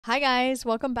Hi guys,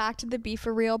 welcome back to the Be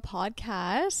For Real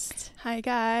podcast. Hi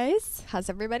guys. How's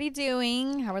everybody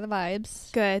doing? How are the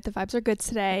vibes? Good. The vibes are good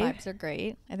today. The vibes are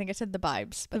great. I think I said the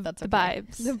vibes, but that's the okay.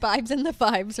 vibes. The vibes and the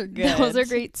vibes are good. Those are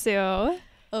great too.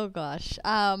 Oh gosh.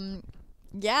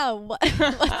 Yeah,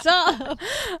 what's up?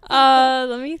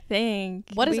 Let me think.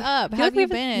 What is up? How have you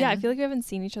been? Yeah, I feel like we haven't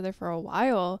seen each other for a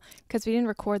while because we didn't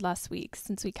record last week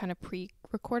since we kind of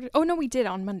pre-recorded. Oh no, we did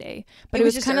on Monday, but it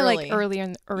was kind of like earlier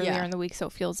in the week, so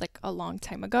it feels like a long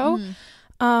time ago.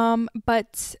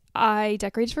 But I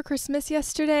decorated for Christmas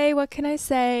yesterday. What can I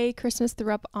say? Christmas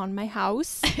threw up on my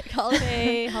house.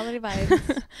 holiday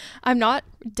vibes. I'm not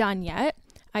done yet.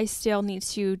 I still need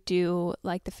to do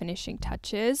like the finishing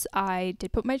touches. I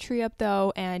did put my tree up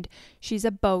though, and she's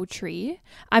a bow tree.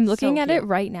 I'm looking at it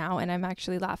right now and I'm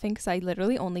actually laughing because I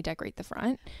literally only decorate the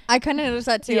front. I kind of noticed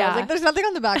that too. Yeah. I was like, there's nothing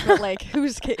on the back, but like,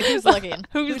 who's looking?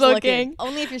 Who's looking?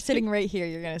 Only if you're sitting right here,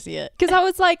 you're going to see it. Because I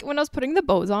was like, when I was putting the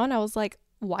bows on, I was like,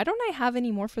 why don't I have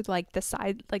any more for like the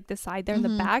side there in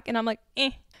the back? And I'm like,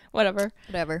 whatever.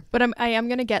 But I am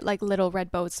gonna get like little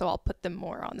red bows, so I'll put them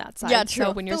more on that side. Yeah, true.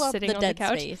 So when you're sitting on the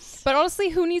couch. Space. But honestly,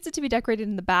 who needs it to be decorated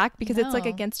in the back? Because it's like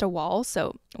against a wall,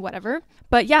 so whatever.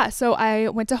 But yeah, so I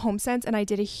went to HomeSense and I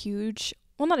did a huge,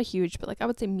 well, not a huge, but like I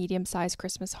would say medium-sized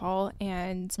Christmas haul,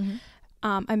 and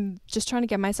I'm just trying to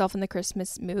get myself in the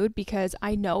Christmas mood because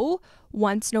I know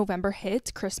once November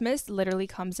hits, Christmas literally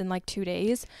comes in like 2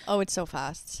 days. Oh, it's so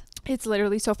fast. It's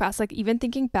literally so fast. Like even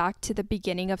thinking back to the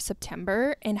beginning of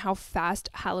September and how fast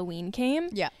Halloween came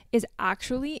is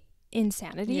actually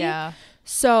insanity. Yeah.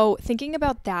 So thinking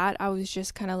about that, I was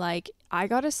just kind of like, I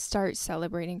got to start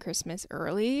celebrating Christmas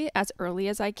early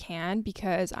as I can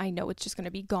because I know it's just going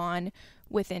to be gone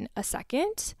within a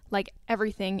second. Like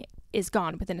everything is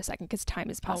gone within a second because time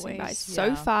is passing by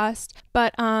so fast.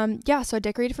 But so I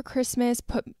decorated for Christmas,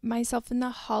 put myself in the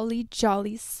holly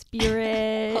jolly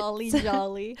spirit. Holly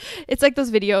jolly. It's like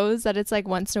those videos that it's like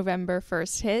once November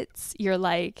 1st hits, you're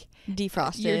like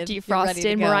defrosted. You're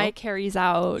defrosted. Mariah Carey's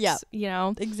out. Yeah, you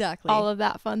know, exactly. All of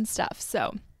that fun stuff.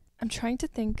 So I'm trying to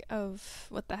think of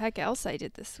what the heck else I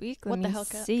did this week. Let me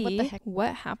see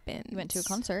what happened. You went to a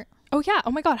concert. Oh yeah.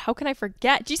 Oh my God. How can I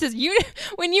forget? Jesus,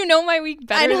 when you know my week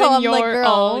better I know, than I'm your like, girl,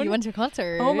 own. You went to a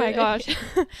concert. Oh my gosh.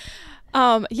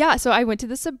 So I went to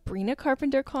the Sabrina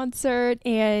Carpenter concert,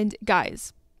 and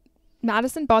guys,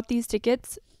 Madison bought these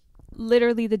tickets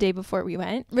literally the day before we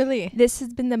went. Really? This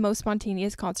has been the most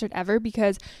spontaneous concert ever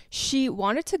because she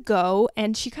wanted to go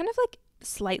and she kind of like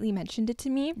slightly mentioned it to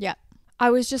me. Yeah. I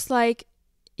was just like,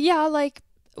 yeah, like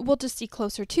we'll just see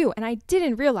closer too. And I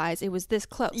didn't realize it was this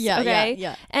close. Yeah. Okay.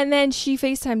 Yeah. And then she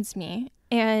FaceTimes me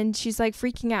and she's like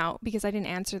freaking out because I didn't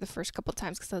answer the first couple of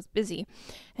times because I was busy.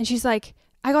 And she's like,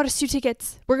 I got us 2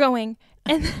 tickets. We're going.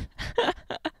 And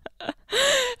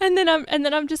and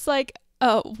then I'm just like,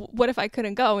 oh, what if I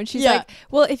couldn't go? And she's like,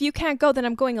 well, if you can't go, then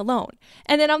I'm going alone.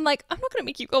 And then I'm like, I'm not going to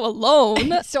make you go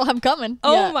alone. So I'm coming.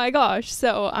 Oh my gosh.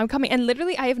 So I'm coming. And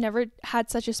literally, I have never had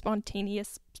such a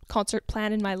spontaneous concert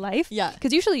plan in my life. Yeah.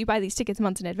 Because usually you buy these tickets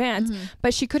months in advance.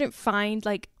 But she couldn't find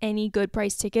like any good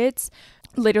price tickets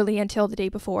literally until the day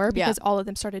before because all of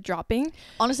them started dropping.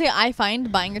 Honestly, I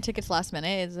find buying your tickets last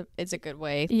minute is a good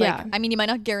way. Yeah. Like, I mean, you might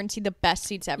not guarantee the best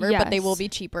seats ever, but they will be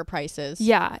cheaper prices.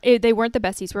 Yeah. They weren't the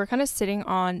best seats. We were kind of sitting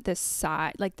on the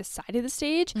side of the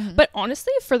stage. But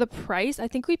honestly, for the price, I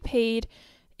think we paid,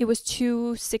 it was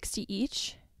 $260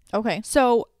 each. Okay.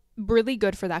 So really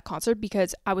good for that concert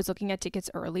because I was looking at tickets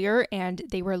earlier and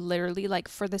they were literally like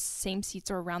for the same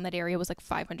seats or around that area was like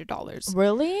 $500.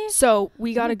 Really? So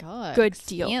we got good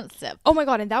deal. Expensive. Oh my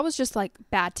God. And that was just like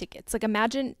bad tickets. Like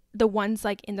imagine the ones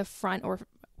like in the front, or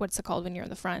what's it called when you're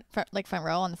in the front? Front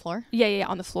row on the floor? Yeah,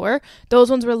 on the floor. Those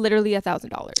ones were literally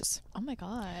 $1,000. Oh my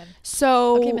God.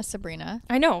 So okay, Miss Sabrina.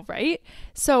 I know, right?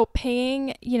 So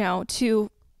paying,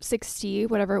 $260,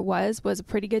 whatever it was a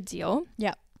pretty good deal.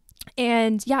 Yeah.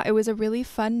 And yeah, it was a really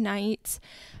fun night.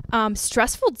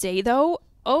 Stressful day though.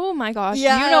 Oh my gosh.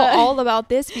 Yeah. You know all about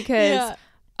this because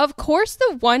of course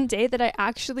the one day that I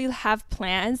actually have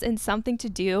plans and something to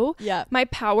do, my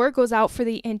power goes out for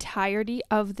the entirety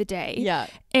of the day. Yeah.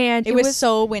 And it was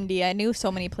so windy. I knew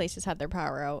so many places had their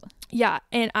power out. Yeah.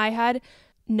 And I had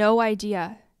no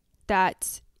idea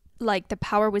that like the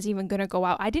power was even going to go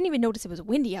out. I didn't even notice it was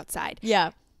windy outside.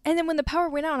 Yeah. And then when the power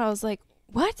went out, I was like,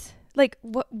 what? Like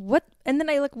what? And then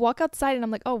I like walk outside and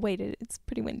I'm like, oh wait, it's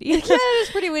pretty windy. Yeah,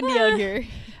 it's pretty windy out here.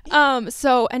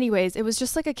 So anyways, it was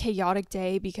just like a chaotic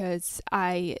day because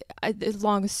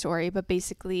long story, but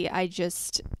basically I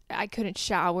couldn't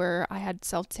shower. I had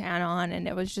self-tan on and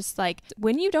it was just like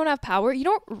when you don't have power, you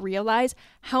don't realize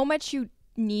how much you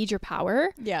need your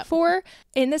power for.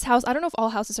 In this house, I don't know if all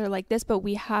houses are like this, but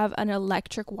we have an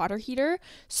electric water heater.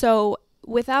 So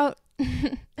without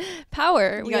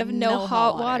power, we have no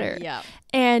hot water. Yeah.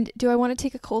 And do I want to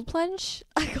take a cold plunge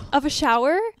of a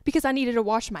shower because I needed to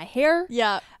wash my hair?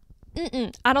 Yeah.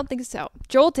 I don't think so.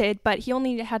 Joel did, but he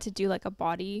only had to do like a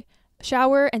body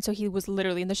shower, and so he was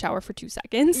literally in the shower for 2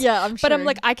 seconds. Yeah, I'm sure. But I'm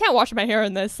like, I can't wash my hair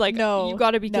in this. Like, no, you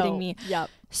gotta be kidding me. Yeah.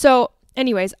 So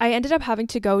anyways, I ended up having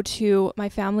to go to my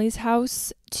family's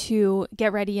house to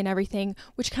get ready and everything,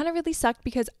 which kind of really sucked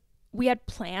because we had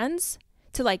plans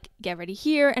to like get ready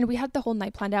here and we had the whole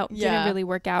night planned out. Didn't really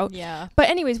work out. Yeah. But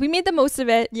anyways, we made the most of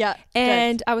it. Yeah.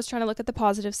 And good. I was trying to look at the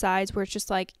positive sides where it's just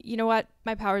like, you know what?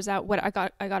 My power's out. What I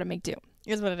got to make do.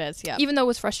 Is what it is. Yeah. Even though it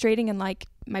was frustrating and like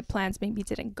my plans maybe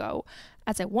didn't go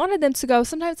as I wanted them to go.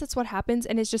 Sometimes that's what happens.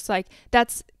 And it's just like,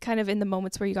 that's kind of in the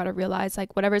moments where you got to realize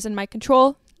like whatever's in my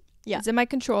control is in my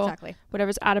control. Exactly.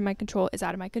 Whatever's out of my control is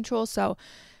out of my control. So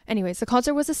anyways, the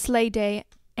concert was a slay day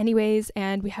anyways,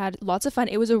 and we had lots of fun.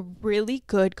 It was a really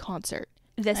good concert.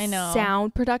 The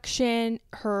sound production,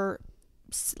 her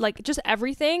like just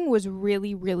everything was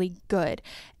really, really good.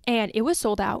 And it was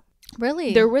sold out.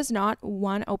 Really? There was not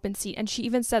one open seat. And she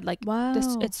even said like, wow,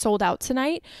 it's sold out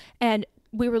tonight. And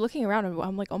we were looking around and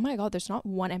I'm like, oh my God, there's not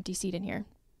one empty seat in here.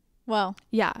 Wow.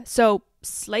 Yeah. So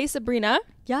slay Sabrina.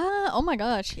 Yeah. Oh my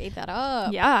gosh. She ate that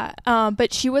up. Yeah.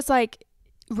 But she was like,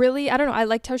 really, I don't know, I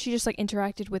liked how she just like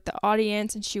interacted with the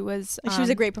audience, and she was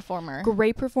a great performer.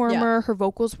 Yeah. Her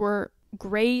vocals were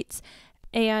great,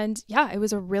 and yeah, it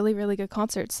was a really, really good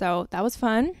concert. So that was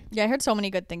fun. Yeah, I heard so many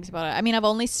good things about it. I mean, I've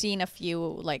only seen a few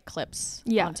like clips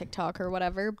on TikTok or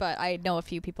whatever, but I know a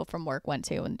few people from work went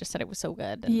to and just said it was so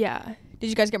good. And yeah. Did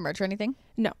you guys get merch or anything?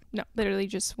 No, literally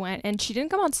just went, and she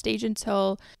didn't come on stage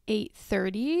until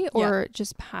 8:30 or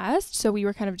just past, so we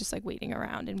were kind of just like waiting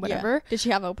around and whatever. Did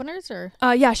she have openers or?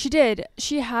 Yeah, she did.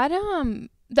 She had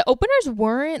the openers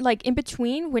weren't like in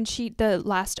between when the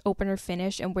last opener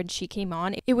finished and when she came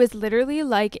on. It was literally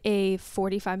like a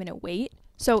 45-minute wait.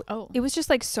 So it was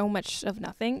just like so much of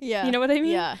nothing. Yeah. You know what I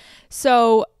mean? Yeah.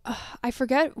 So I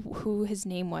forget who his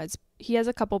name was. He has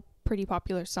a couple pretty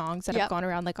popular songs that have gone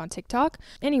around like on TikTok.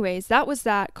 Anyways,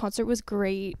 that concert was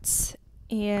great.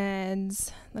 And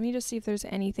let me just see if there's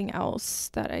anything else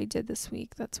that I did this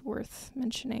week that's worth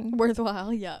mentioning.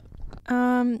 Worthwhile, yeah.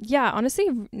 Yeah, honestly,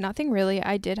 nothing really.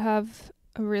 I did have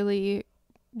a really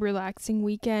relaxing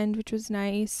weekend, which was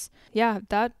nice. Yeah,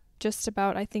 that just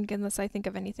about, I think, unless I think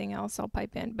of anything else, I'll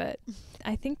pipe in. But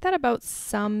I think that about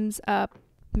sums up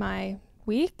my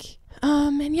week.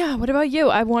 And yeah, what about you?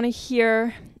 I want to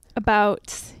hear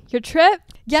about your trip.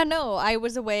 Yeah, no, I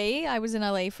was away. I was in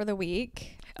LA for the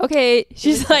week. Okay,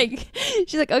 she's like,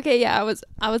 okay, yeah, I was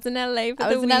in LA for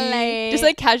the week. LA. Just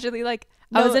like casually, like,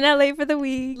 I was in LA for the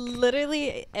week.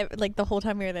 Literally, like the whole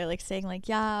time we were there, like saying like,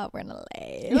 yeah, we're in LA.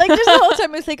 Like just the whole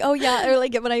time it was like, oh yeah, or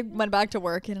like when I went back to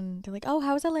work and they're like, oh,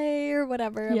 how was LA or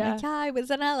whatever. I'm like, yeah, I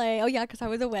was in LA. Oh yeah, because I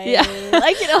was away. Yeah.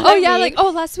 Like, you know. Oh yeah, like, oh,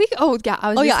 last week. Oh yeah, I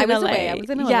was. Oh yeah, I was LA. Away. I was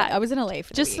in LA. Yeah, I was in LA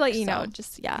for just the week, to let you know.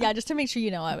 Just yeah, just to make sure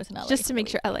you know I was in LA. Just to make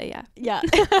sure LA. Yeah.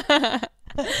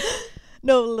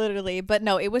 No, literally. But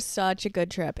no, it was such a good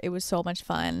trip. It was so much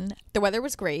fun. The weather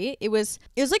was great. It was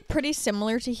like pretty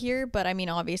similar to here, but I mean,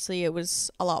 obviously it was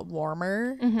a lot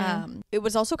warmer. Mm-hmm. It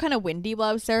was also kind of windy while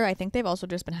I was there. I think they've also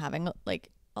just been having like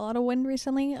a lot of wind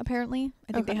recently, apparently.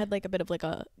 I think they had like a bit of like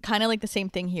a kind of like the same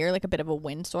thing here, like a bit of a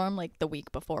windstorm like the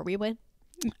week before we went.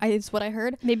 Is what I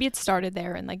heard. Maybe it started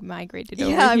there and like migrated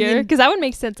over here, because that would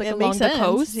make sense, like along the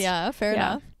coast. Yeah, fair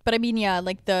enough. But I mean, yeah,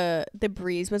 like the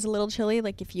breeze was a little chilly,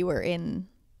 like if you were in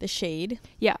the shade.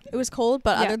 Yeah, it was cold,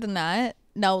 but other than that,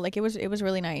 no, like it was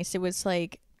really nice. It was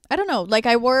like, I don't know, like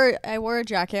I wore a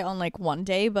jacket on like one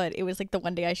day, but it was like the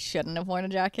one day I shouldn't have worn a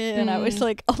jacket, and I was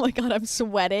like, oh my god, I'm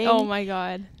sweating. Oh my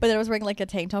god. But then I was wearing like a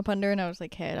tank top under, and I was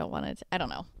like, hey, I don't want it. I don't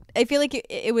know. I feel like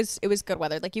it was good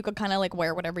weather. Like you could kind of like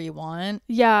wear whatever you want.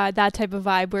 Yeah, that type of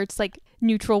vibe where it's like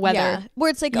neutral weather. Yeah, where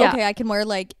it's like, okay, I can wear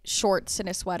like shorts and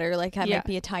a sweater. Like I might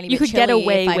be a tiny bit chilly. You could get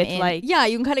away with like... Yeah,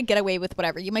 you can kind of get away with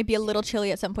whatever. You might be a little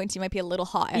chilly at some points. You might be a little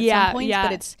hot at some points.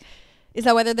 But it's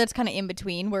that weather that's kind of in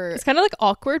between where... It's kind of like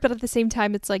awkward, but at the same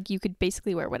time, it's like you could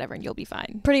basically wear whatever and you'll be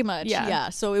fine. Pretty much, yeah.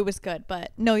 So it was good.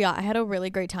 But no, yeah, I had a really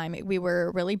great time. We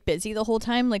were really busy the whole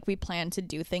time. Like we planned to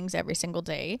do things every single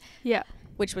day. Yeah.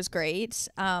 Which was great.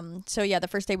 So yeah, the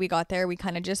first day we got there, we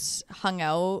kind of just hung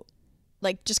out,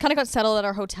 like just kind of got settled at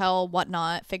our hotel,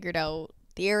 whatnot, figured out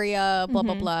the area, blah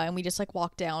blah blah, and we just like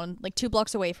walked down like 2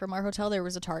 blocks away from our hotel. There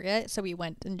was a Target, so we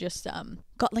went and just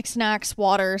got like snacks,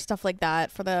 water, stuff like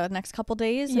that for the next couple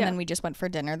days, and then we just went for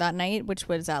dinner that night, which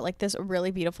was at like this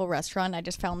really beautiful restaurant. I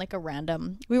just found like a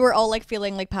random, we were all like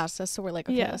feeling like pasta, so we're like,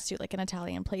 okay, let's do like an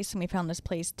Italian place, and we found this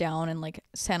place down in like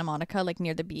Santa Monica, like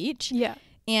near the beach.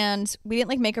 And we didn't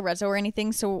like make a reservation or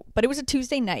anything, so but it was a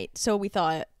Tuesday night, so we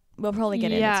thought we'll probably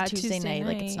get in. It's a Tuesday night.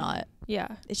 Like it's not.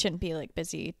 It shouldn't be like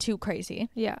busy, too crazy.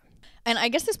 And I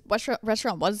guess this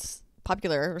restaurant was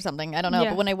popular or something. I don't know.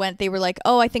 But when I went, they were like,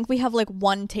 oh, I think we have like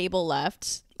 1 table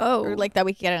left. Or like that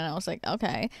we could get in. And I was like,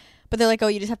 okay. But they're like, oh,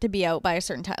 you just have to be out by a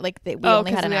certain time. Like we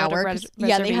only had an hour.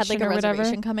 They had like a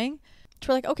reservation coming. So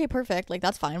we're like, okay, perfect. Like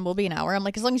that's fine. We'll be an hour. I'm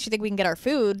like, as long as you think we can get our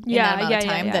food in that amount of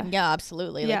time, then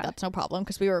absolutely. Like that's no problem,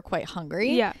 because we were quite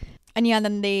hungry. And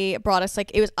then they brought us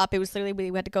like, it was literally,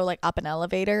 we had to go like up an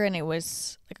elevator, and it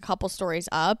was like a couple stories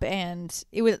up, and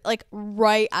it was like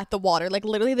right at the water. Like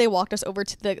literally they walked us over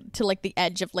to like the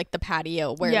edge of like the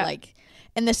patio where like,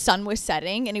 and the sun was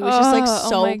setting, and it was just like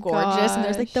so gorgeous. And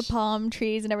there's like the palm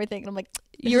trees and everything. And I'm like,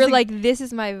 you're like, this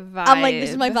is my vibe. I'm like,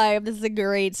 this is my vibe. This is a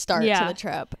great start to the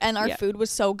trip. And our food was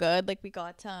so good. Like we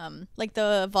got like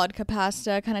the vodka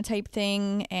pasta kind of type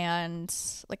thing, and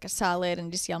like a salad,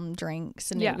 and just yum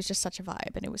drinks, and it was just such a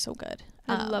vibe, and it was so good.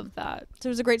 I love that. So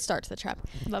it was a great start to the trip.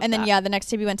 And then the next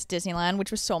day we went to Disneyland,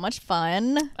 which was so much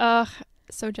fun.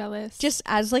 So jealous. Just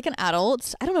as like an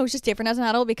adult, I don't know, it's just different as an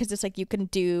adult, because it's like you can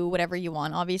do whatever you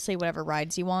want, obviously, whatever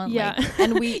rides you want. Like,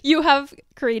 and you have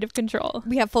creative control.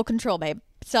 We have full control, babe.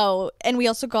 So, and we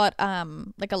also got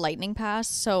like a lightning pass,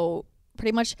 so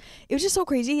pretty much it was just so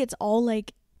crazy. It's all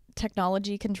like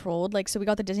technology controlled. Like, so we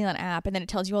got the Disneyland app, and then it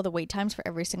tells you all the wait times for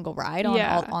every single ride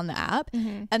on the app.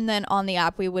 And then on the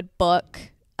app we would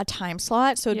book a time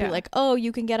slot, so it'd be like, oh,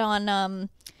 you can get on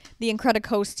the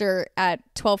Incredicoaster at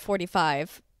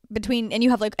 12:45 between, and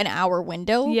you have like an hour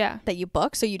window that you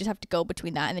book, so you just have to go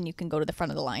between that, and then you can go to the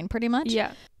front of the line pretty much,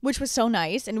 which was so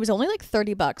nice. And it was only like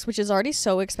 $30, which is already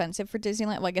so expensive for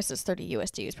Disneyland. Well, I guess it's 30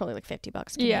 USD, it's probably like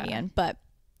 $50 Canadian, but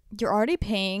you're already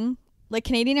paying like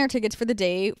Canadian air tickets for the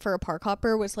day for a park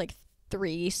hopper was like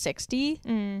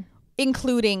 $360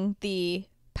 including the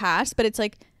pass. But it's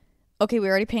like, okay,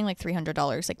 we're already paying like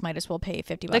 $300. Like, might as well pay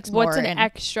 $50 like, more. what's an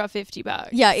extra $50?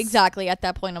 Yeah, exactly. At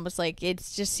that point, I was like, it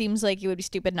just seems like it would be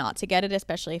stupid not to get it,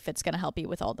 especially if it's going to help you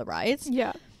with all the rides.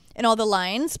 And all the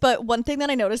lines. But one thing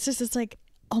that I noticed is it's like,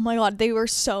 oh my God, they were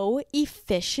so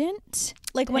efficient.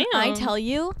 Like, when I tell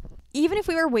you, even if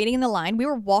we were waiting in the line, we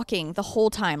were walking the whole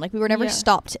time. Like, we were never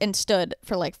stopped and stood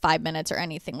for like 5 minutes or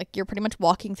anything. Like, you're pretty much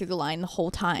walking through the line the whole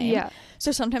time.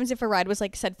 So sometimes if a ride was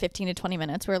like said 15 to 20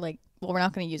 minutes, we're like, well, we're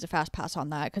not going to use a fast pass on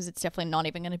that, because it's definitely not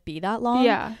even going to be that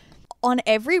long. On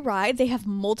every ride, they have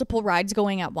multiple rides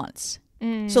going at once.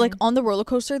 So like on the roller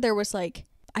coaster, there was like,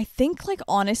 I think like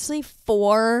honestly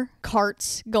 4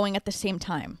 carts going at the same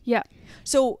time.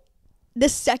 So the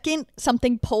second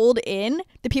something pulled in,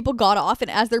 the people got off,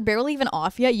 and as they're barely even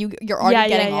off yet, you're already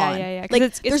getting on. Like,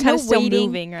 it's there's no waiting,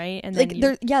 moving, right? And then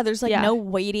like there's like no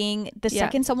waiting. The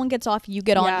second someone gets off, you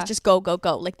get on. It's just go.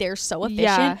 Like, they're so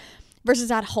efficient.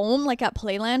 Versus at home, like at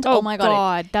Playland, oh my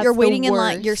God, that's you're waiting in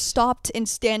line, you're stopped and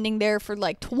standing there for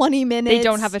like 20 minutes. They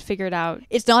don't have it figured out.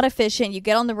 It's not efficient. You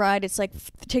get on the ride, it's like,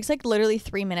 it takes like literally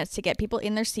 3 minutes to get people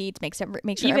in their seats, make sure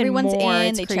Even everyone's more,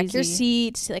 in, they check your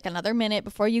seats, like another minute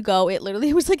before you go. It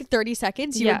literally was like 30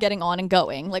 seconds, you were getting on and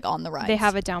going, like on the ride. They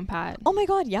have it down pat. Oh my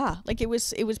God, yeah. Like, it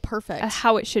was perfect.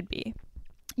 How it should be.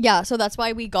 Yeah, so that's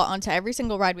why we got onto every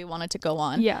single ride we wanted to go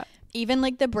on. Even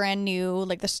like the brand new,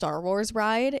 like the Star Wars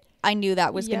ride, I knew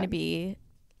that was going to be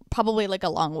probably like a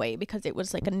long wait, because it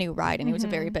was like a new ride, and it was a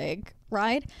very big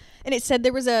ride. And it said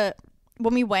there was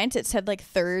when we went, it said like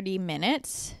 30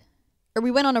 minutes, or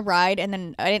we went on a ride, and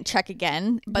then I didn't check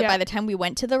again. But by the time we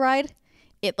went to the ride,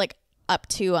 it like up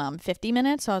to 50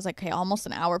 minutes. So I was like, okay, almost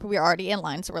an hour, but we were already in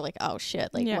line. So we're like, oh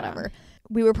shit, like whatever.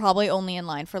 We were probably only in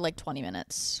line for like 20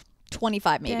 minutes.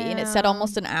 25 maybe. And it said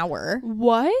almost an hour.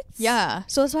 What? Yeah.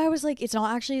 So that's why I was like, it's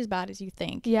not actually as bad as you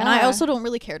think. And I also don't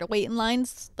really care to wait in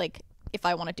lines. Like, if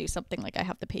I want to do something, like, I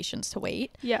have the patience to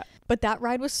wait. But that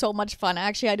ride was so much fun.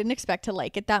 Actually, I didn't expect to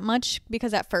like it that much,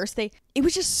 because at first it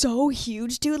was just so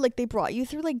huge, dude. Like, they brought you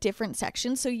through like different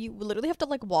sections, so you literally have to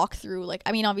like walk through, like,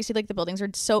 I mean, obviously like the buildings are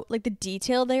so, like, the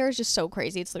detail there is just so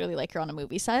crazy. It's literally like you're on a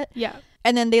movie set.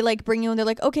 And then they like bring you and they're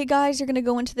like, okay guys, you're gonna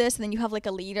go into this, and then you have like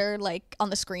a leader like on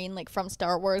the screen, like from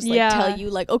Star Wars, like tell you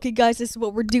like, okay guys, this is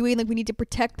what we're doing, like we need to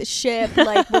protect the ship,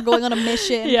 like we're going on a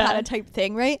mission, kind of type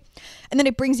thing, right? And then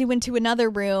it brings you into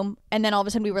another room, and then all of a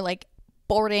sudden we were like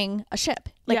boarding a ship,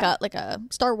 like a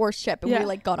Star Wars ship, and we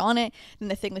like got on it,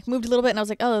 and the thing like moved a little bit, and I was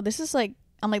like, oh, this is like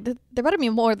I'm like, there better be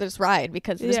more of this ride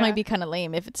because this might be kind of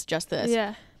lame if it's just this.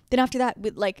 Yeah. Then after that,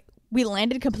 we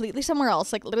landed completely somewhere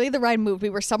else. Like literally the ride moved. We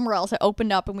were somewhere else. It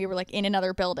opened up and we were like in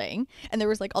another building. And there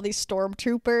was like all these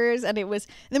stormtroopers and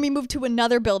then we moved to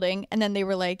another building and then they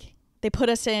were like, they put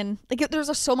us in, like there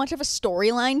was so much of a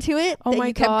storyline to it. Oh that my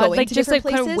you kept God. going Like to just like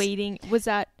different kind places. of waiting. Was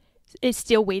that, is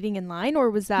still waiting in line or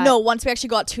was that? No, once we actually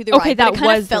got to the Okay, ride. that But it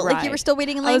kind was of felt the like you were ride. still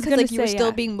waiting in I line was because like gonna you were say, still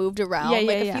yeah. being moved around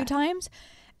a few times.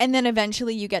 And then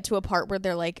eventually you get to a part where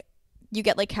they're like, you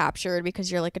get like captured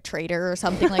because you're like a traitor or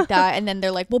something like that. And then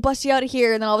they're like, we'll bust you out of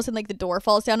here. And then all of a sudden like the door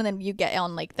falls down and then you get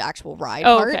on like the actual ride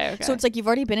part. Okay. So it's like you've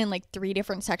already been in like 3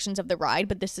 different sections of the ride,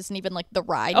 but this isn't even like the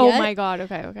ride Oh yet. my God.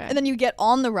 Okay. And then you get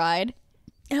on the ride.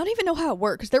 I don't even know how it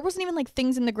worked because there wasn't even like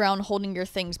things in the ground holding your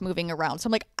things moving around. So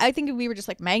I'm like, I think we were just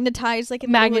like magnetized, like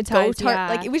in Magnetized, the go-kart. yeah.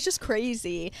 Like it was just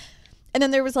crazy. And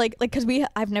then there was like because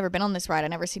I've never been on this ride. I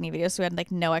never seen any videos, so we had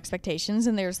like no expectations.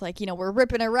 And there's like, we're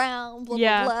ripping around, blah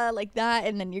blah blah, like that.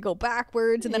 And then you go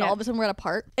backwards, and then all of a sudden we're at a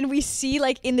part, and we see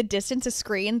like in the distance a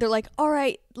screen. They're like, all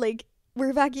right, like we're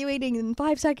evacuating in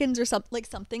 5 seconds or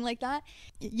something like that.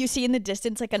 You see in the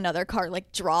distance like another car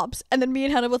like drops, and then me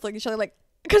and Hannah both look at each other like.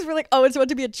 Because we're like, oh, it's about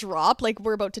to be a drop. Like,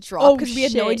 we're about to drop. Because we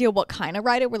had no idea what kind of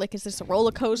ride it. We're like, is this a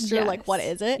roller coaster? Yes. Like, what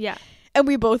is it? Yeah. And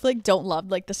we both, like, don't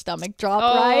love, like, the stomach drop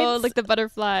Oh, rides. like the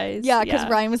butterflies. Yeah, because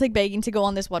Ryan was, like, begging to go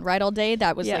on this one ride all day.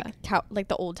 That was, Yeah. like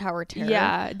the old Tower Terror.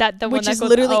 Yeah. The one which that is goes,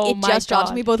 literally, oh it my just dropped.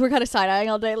 God. We both were kind of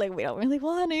side-eyeing all day. Like, we don't really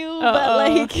want to. But,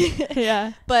 like...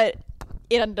 yeah. But...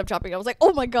 it ended up dropping. I was like,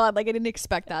 oh my God, like I didn't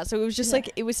expect that. So it was just like,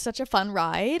 it was such a fun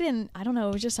ride. And I don't know,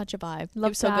 it was just such a vibe. It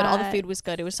was so good. All the food was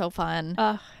good. It was so fun.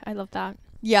 I love that.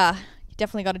 Yeah. You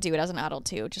definitely got to do it as an adult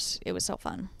too. Just, it was so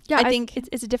fun. Yeah. I think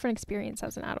it's a different experience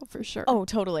as an adult for sure. Oh,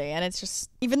 totally. And it's just,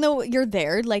 even though you're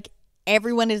there, like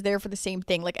everyone is there for the same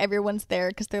thing. Like everyone's there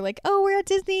because they're like, oh, we're at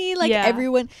Disney. Like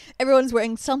everyone's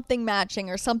wearing something matching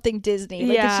or something Disney.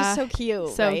 Like it's just so cute.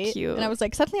 So right? cute. And I was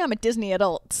like, suddenly I'm a Disney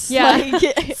adult. Yeah.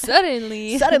 Like,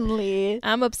 Suddenly.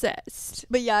 I'm obsessed.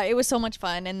 But yeah, it was so much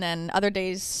fun. And then other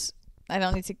days, I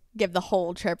don't need to give the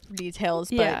whole trip details,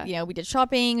 but we did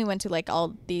shopping. We went to like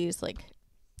all these like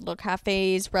little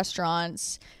cafes,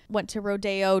 restaurants, went to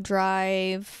Rodeo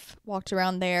Drive, walked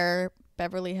around there.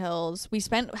 Beverly Hills.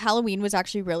 Halloween was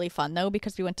actually really fun though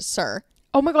because we went to Sir.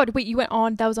 Oh my God, wait,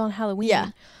 that was on Halloween? Yeah.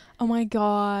 Oh my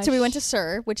God. So we went to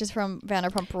Sir, which is from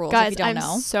Vanderpump Rules. Guys, if you don't I'm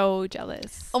know. so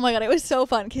jealous. Oh my God, it was so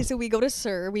fun. Okay, so we go to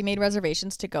Sir. We made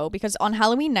reservations to go because on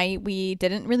Halloween night we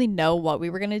didn't really know what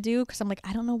we were gonna do because I'm like,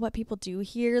 I don't know what people do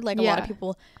here. Like a lot of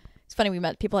people. It's funny, we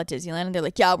met people at Disneyland and they're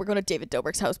like, yeah, we're going to David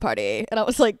Dobrik's house party, and I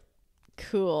was like,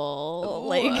 cool.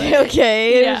 Like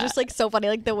okay. It was just like so funny,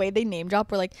 like the way they name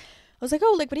drop. We're like. I was like,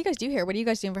 oh, like, what do you guys do here? What are you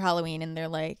guys doing for Halloween? And they're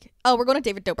like, oh, we're going to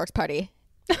David Dobrik's party.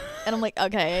 And I'm like,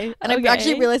 okay. And I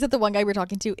actually realized that the one guy we're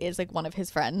talking to is like one of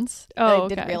his friends. I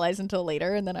didn't realize until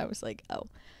later. And then I was like, oh.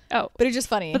 But it's just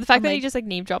funny. But the fact that he just like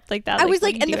name dropped like that. I was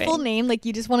like, and the full name, like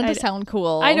you just wanted to sound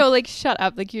cool. I know, like shut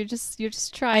up. Like you're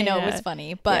just trying. I know, it was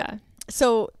funny. But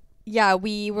so yeah,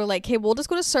 we were like, hey, we'll just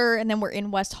go to Sir, and then we're in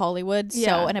West Hollywood.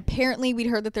 So, and apparently we'd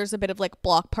heard that there's a bit of like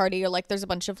block party or like there's a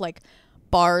bunch of like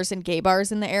bars and gay bars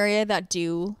in the area that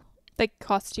do like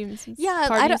costumes and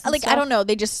I don't know,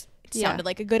 they just sounded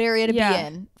like a good area to be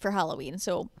in for Halloween.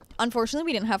 So unfortunately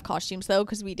we didn't have costumes though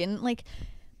because we didn't like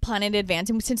plan in advance,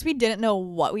 and since we didn't know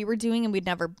what we were doing and we'd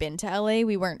never been to LA,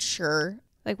 we weren't sure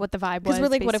like what the vibe was, because we're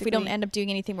like, what if we don't end up doing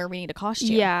anything where we need a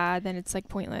costume? Then it's like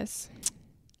pointless.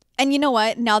 And you know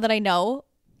what, now that I know,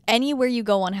 anywhere you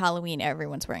go on Halloween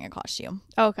everyone's wearing a costume.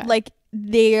 Like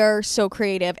they're so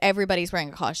creative. Everybody's wearing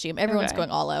a costume. Everyone's going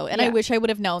all out. And I wish I would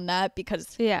have known that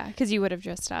because you would have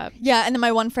dressed up. Yeah. And then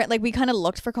my one friend, like we kind of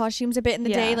looked for costumes a bit in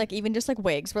the day, like even just like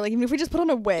wigs. We're like, even if we just put on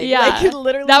a wig, like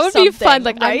literally that would be fun.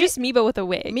 Like I'm just me but with a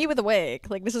wig. Me with a wig.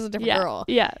 Like this is a different girl.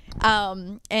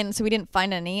 And so we didn't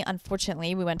find any.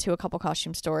 Unfortunately, we went to a couple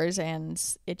costume stores and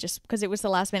it just because it was the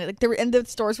last minute. Like and the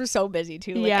stores were so busy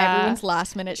too. Like everyone's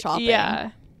last minute shopping.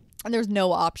 And there's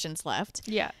no options left.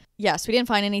 So we didn't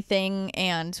find anything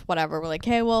and whatever. We're like,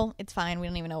 hey, well, it's fine. We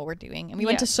don't even know what we're doing. And we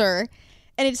went to Sir.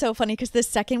 And it's so funny because the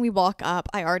second we walk up,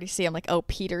 I already see him like, oh,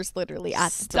 Peter's literally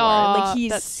at the door. Like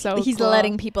he's cool.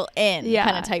 letting people in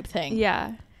kind of type thing.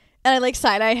 And I like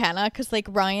side eye Hannah because like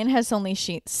Ryan has only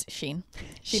Sheena.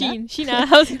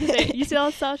 I was gonna say, you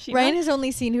still saw Sheena? Ryan has only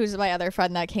seen, who's my other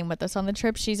friend that came with us on the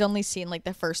trip. She's only seen like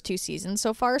the first 2 seasons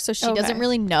so far. So she doesn't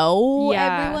really know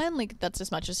everyone. Like that's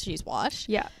as much as she's watched.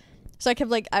 So I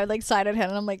kept like, I like side-eyed Hannah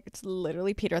and I'm like, it's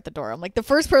literally Peter at the door. I'm like, the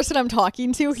first person I'm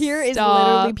talking to here is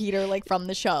literally Peter, like from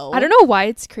the show. I don't know why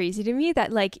it's crazy to me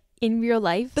that like in real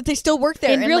life, that they still work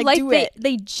there. in and, real like, life, do it.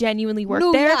 they genuinely work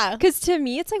No, there. yeah. Because to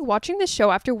me, it's like watching the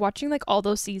show after watching like all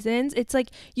those seasons. It's like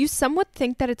you somewhat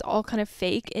think that it's all kind of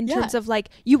fake in terms of like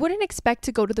you wouldn't expect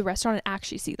to go to the restaurant and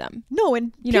actually see them. No,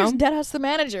 and You Pierce know? Deadass, the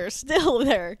manager, still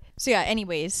there. So yeah,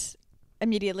 anyways,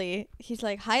 immediately he's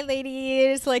like, "Hi,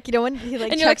 ladies!" Like, you know, when he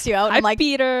like And checks you're you out, Hi, I'm like,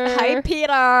 Peter. "Hi,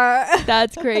 Peter."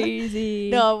 That's crazy.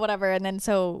 No, whatever. And then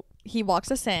so he walks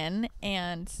us in,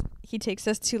 and he takes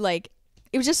us to like.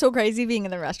 It was just so crazy being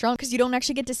in the restaurant because you don't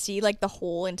actually get to see like the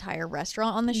whole entire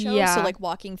restaurant on the show. Yeah. So like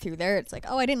walking through there, it's like,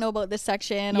 oh, I didn't know about this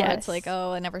section, or it's like,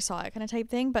 oh, I never saw it kind of type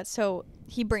thing. But so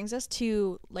he brings us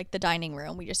to like the dining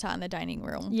room. We just sat in the dining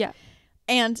room. Yeah.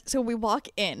 And so we walk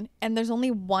in, and there's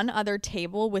only one other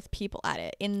table with people at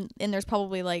it. And there's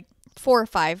probably like 4 or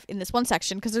 5 in this one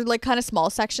section because they're like kind of small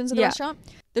sections of the restaurant.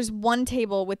 There's one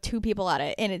table with 2 people at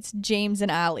it, and it's James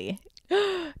and Allie.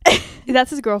 That's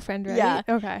his girlfriend, right? Yeah.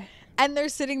 Okay. And they're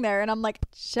sitting there, and I'm like,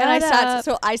 Shut and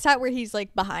up. I sat where he's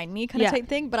like behind me kind of type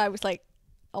thing, but I was like,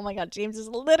 oh my God, James is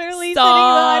literally Stop.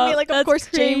 sitting behind me. Like, That's of course,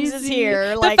 James is crazy.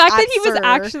 here. The Like, fact that he was sir.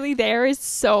 actually there is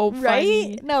so funny.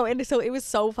 Right? No, and so it was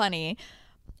so funny.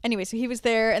 Anyway, so he was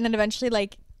there, and then eventually,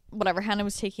 like, whatever, Hannah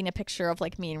was taking a picture of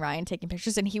like me and Ryan taking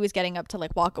pictures, and he was getting up to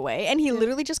like walk away, and he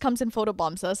literally just comes and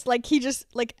photobombs us. Like, he just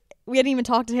like, we hadn't even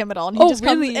talked to him at all, and he just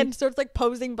comes and starts like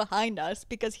posing behind us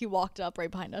because he walked up right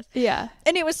behind us. Yeah.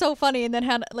 And it was so funny. And then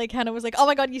Hannah was like, oh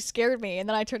my God, you scared me. And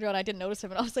then I turned around, I didn't notice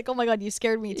him, and I was like, oh my God, you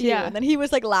scared me too. Yeah. And then he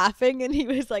was like laughing, and he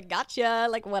was like, gotcha,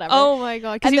 like whatever. Oh my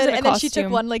God. And then she took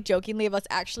one like jokingly of us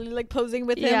actually like posing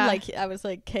with him. Yeah. Like, I was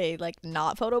like, okay, like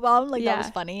not photobomb. Like, that was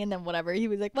Yeah. funny. And then whatever, he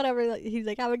was like, whatever. Like, he's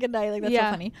like, have a good night. Like, that's so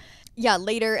Yeah. funny. Yeah,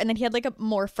 later. And then he had like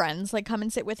more friends like come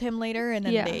and sit with him later. And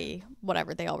then Yeah. they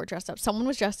all were dressed up. Someone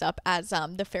was dressed up as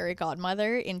the fairy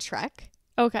godmother in Shrek.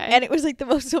 Okay. And it was like the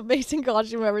most amazing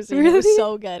costume I've ever seen. Really? It was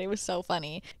so good. It was so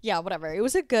funny. Yeah, whatever. It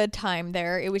was a good time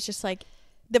there. It was just like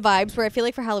the vibes where I feel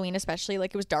like for Halloween especially,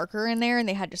 like it was darker in there, and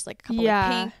they had just like a couple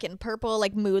of pink and purple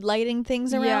like mood lighting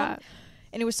things around. Yeah.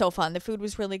 And it was so fun. The food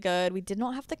was really good. We did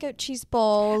not have the goat cheese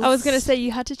balls. I was gonna say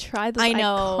you had to try those. I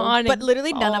know, iconic but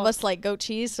literally none of balls. us like goat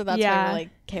cheese, so that's why we're like,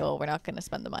 okay, well, we're not gonna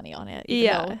spend the money on it.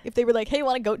 Even though if they were like, hey,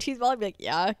 want a goat cheese ball? I'd be like,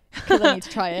 yeah, because I need to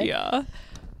try it. Yeah.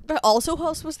 But also, who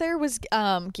else was there was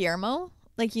Guillermo,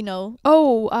 like, you know.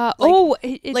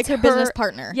 It's like her business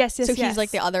partner. Yes. So he's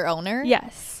like the other owner.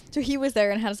 Yes. So he was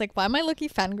there, and Hannah's like, why am I lucky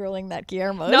fangirling that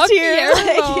Guillermo's Not here?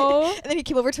 Guillermo. Like, and then he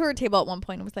came over to her table at one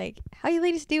point and was like, how you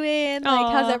ladies doing?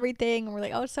 Like, how's everything? And we're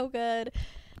like, oh, it's so good.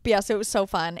 But yeah, so it was so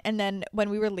fun. And then when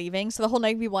we were leaving, so the whole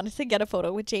night we wanted to get a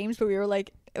photo with James, but we were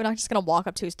like, we're not just gonna walk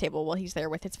up to his table while he's there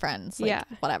with his friends. Like,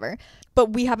 whatever.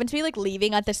 But we happened to be like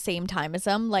leaving at the same time as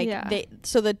them. Like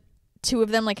the 2 of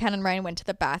them, like Hannah and Ryan, went to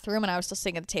the bathroom, and I was still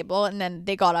sitting at the table, and then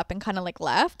they got up and kind of like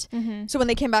left. So when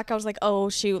they came back, I was like, oh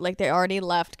shoot, like they already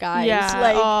left, guys.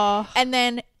 Like, and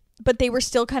then but they were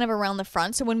still kind of around the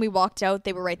front, so when we walked out,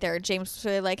 they were right there. James was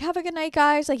really like, have a good night,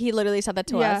 guys. Like, he literally said that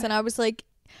to us, and I was like,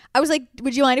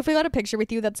 would you mind if we got a picture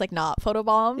with you that's like not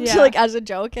photobombed? Like, as a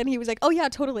joke. And he was like, oh yeah,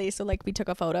 totally. So like we took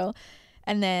a photo,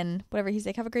 and then whatever, he's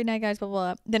like, have a great night, guys, blah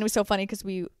blah, blah. Then it was so funny because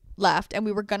we left, and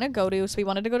we were gonna go to, so we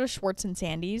wanted to go to Schwartz and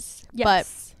Sandy's, but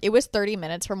it was 30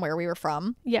 minutes from where we were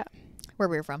from. Where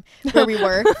we were.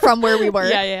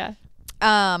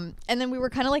 And then we were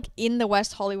kind of like in the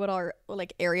West Hollywood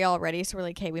like area already, so we're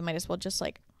like, hey, we might as well just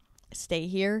like stay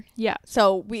here.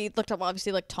 So we looked up,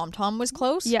 obviously, like Tom Tom was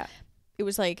close. It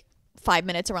was like 5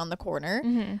 minutes around the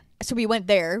corner. So we went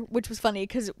there, which was funny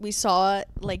because we saw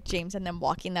like James and them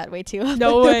walking that way too.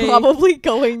 No like, way. They're probably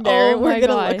going there. We're gonna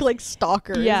God. look like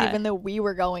stalkers, even though we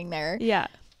were going there.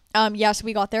 So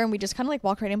we got there, and we just kind of like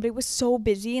walked right in, but it was so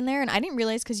busy in there, and I didn't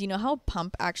realize, because you know how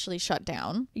Pump actually shut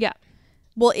down.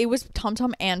 Well, it was Tom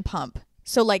Tom and Pump.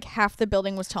 So like half the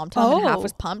building was Tom Tom and half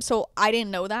was Pump. So I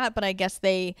didn't know that, but I guess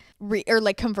they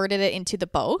converted it into the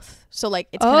both. So like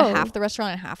it's kind of half the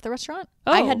restaurant and half the restaurant.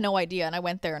 I had no idea, and I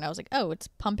went there and I was like, oh, it's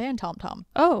Pump and Tom Tom.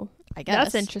 I guess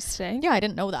that's interesting. Yeah, I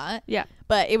didn't know that.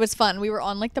 But it was fun. We were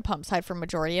on like the Pump side for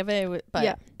majority of it,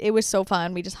 but it was so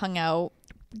fun. We just hung out.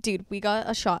 Dude, we got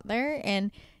a shot there,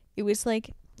 and it was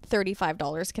like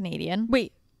 $35 Canadian.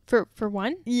 Wait, for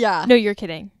one? Yeah. No, you're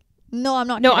kidding. No, I'm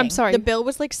not kidding. No, I'm sorry. The bill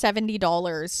was like $70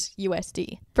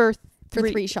 USD for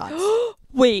 3 shots.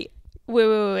 Wait.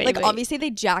 Like, obviously they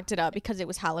jacked it up because it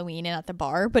was Halloween and at the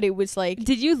bar, but it was like,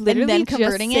 did you literally then just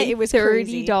converting say it was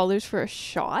 $30 for a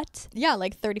shot? Yeah,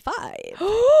 like 35.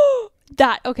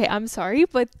 Okay, I'm sorry,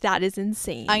 but that is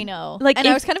insane. I know. Like, and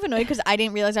I was kind of annoyed because I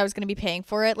didn't realize I was going to be paying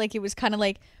for it. Like, it was kind of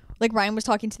like, like Ryan was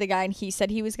talking to the guy and he said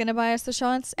he was gonna buy us the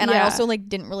shots, and I also like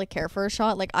didn't really care for a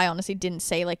shot. Like I honestly didn't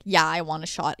say like, yeah, I want a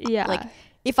shot. Yeah. Like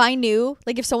if I knew,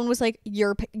 like if someone was like,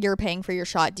 you're paying for your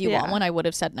shot, do you want one? I would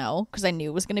have said no because I knew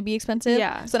it was gonna be expensive.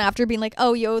 Yeah. So then after being like,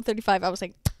 oh, yo, 35, I was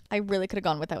like, I really could have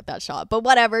gone without that shot, but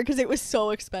whatever, because it was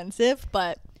so expensive.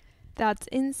 But that's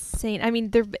insane. I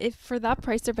mean, if for that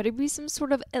price, there better be some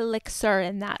sort of elixir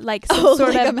in that, like some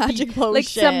sort like of a magic potion, like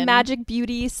some magic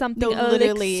beauty, something. No,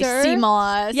 literally, elixir. sea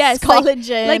moss, yes,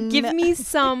 collagen. Like give me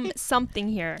something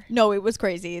here. No, it was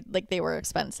crazy. Like they were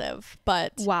expensive,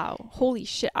 but wow, holy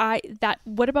shit!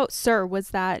 What about Sir?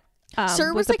 Was that?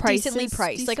 Sir was like decently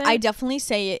priced. Like I definitely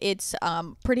say it's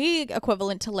pretty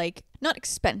equivalent to like not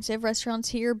expensive restaurants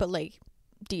here, but like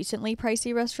decently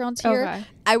pricey restaurants here. Okay.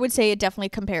 I would say it definitely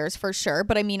compares for sure,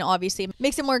 but I mean obviously it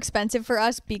makes it more expensive for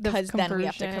us because then we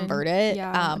have to convert it.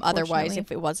 Otherwise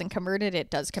if it wasn't converted, it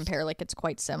does compare, like it's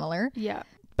quite similar. Yeah.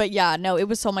 But yeah, no, it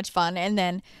was so much fun. And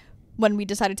then when we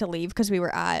decided to leave, because we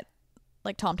were at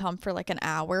like Tom Tom for like an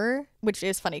hour, which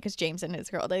is funny because James and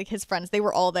his girl, like his friends, they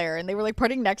were all there and they were like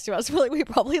partying next to us. We're like, we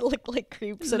probably looked like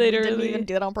creeps and we didn't even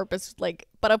do it on purpose. Like,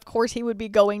 but of course he would be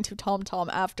going to Tom Tom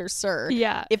after Sir.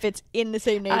 Yeah. If it's in the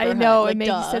same neighborhood. I know, like, it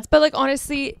makes sense. But like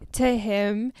honestly, to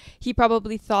him, he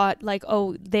probably thought like,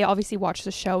 oh, they obviously watch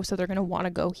the show, so they're gonna want to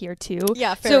go here too.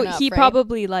 Yeah, fair enough, he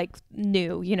probably like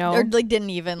knew, you know, or like didn't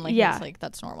even like. Yeah, like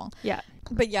that's normal. Yeah.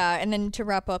 But yeah, and then to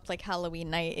wrap up like Halloween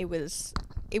night, it was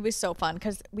so fun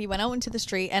because we went out into the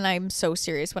street, and I'm so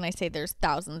serious when I say there's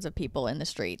thousands of people in the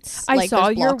streets. I saw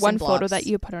your one photo that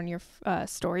you put on your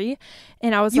story,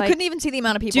 and I was like, you couldn't even see the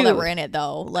amount of people that were in it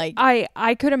though. Like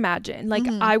I could imagine. Like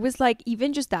I was like,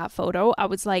 even just that photo, I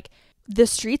was like, the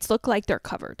streets look like they're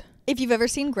covered. If you've ever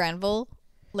seen Granville,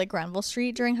 like Granville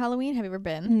Street during Halloween, have you ever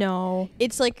been? No.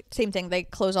 It's like same thing. They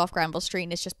close off Granville Street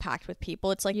and it's just packed with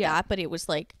people. It's like that, but it was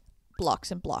like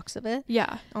blocks and blocks of it.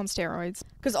 Yeah, on steroids.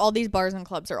 Because all these bars and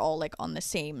clubs are all like on the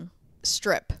same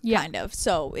strip, kind of.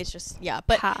 So it's just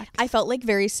but packed. I felt like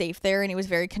very safe there, and it was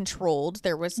very controlled.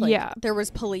 There was like there was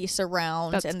police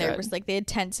around. That's and there was like they had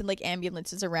tents and like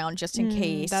ambulances around just in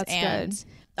case. That's good.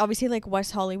 Obviously like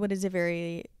West Hollywood is a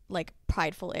very like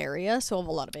prideful area, so a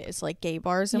lot of it is like gay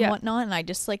bars and whatnot, and I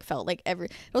just like felt like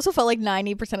it also felt like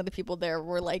 90% of the people there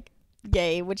were like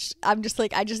gay, which I'm just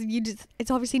like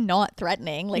it's obviously not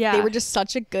threatening. Like they were just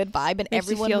such a good vibe, and makes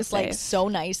everyone was safe. Like so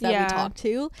nice that we talked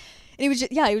to, and it was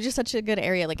just such a good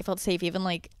area. Like it felt safe. Even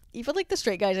like the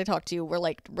straight guys I talked to were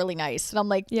like really nice, and I'm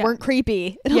like weren't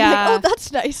creepy, and I'm like, oh,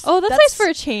 that's nice. Oh, that's nice for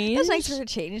a change. That's nice for a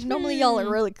change. Normally y'all are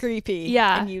really creepy,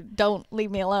 and you don't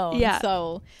leave me alone.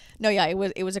 So no,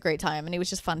 it was a great time, and it was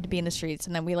just fun to be in the streets.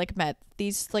 And then we like met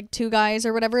these like two guys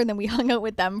or whatever, and then we hung out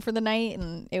with them for the night,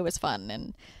 and it was fun.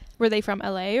 And were they from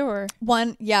LA or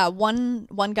one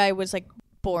guy was like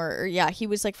he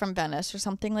was like from Venice or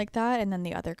something like that, and then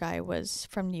the other guy was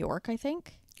from New York, I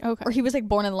think. Okay. Or he was like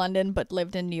born in London but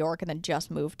lived in New York and then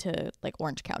just moved to like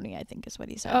Orange County, I think is what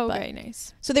he said. Oh, very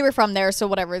nice. So they were from there, so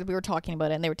whatever, we were talking about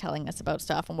it and they were telling us about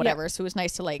stuff and whatever. So it was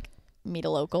nice to like meet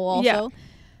a local also. Yeah.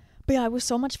 But yeah, it was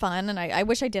so much fun, and I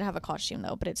wish I did have a costume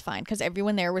though, but it's fine because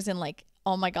everyone there was in like,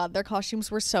 oh my god, their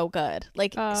costumes were so good,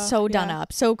 like so done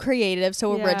up, so creative,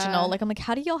 so original. Like I'm like,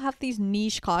 how do y'all have these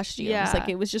niche costumes? Like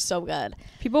it was just so good.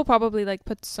 People probably like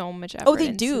put so much effort. Oh,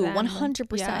 they do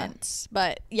 100%.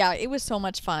 But yeah, it was so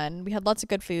much fun. We had lots of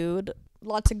good food,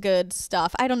 lots of good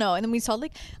stuff. I don't know, and then we saw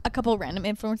like a couple random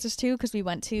influencers too, because we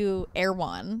went to Air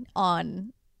One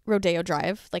on Rodeo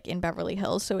Drive, like in Beverly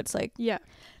Hills. So it's like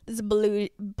this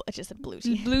bougie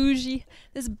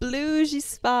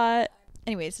spot.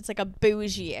 Anyways, it's like a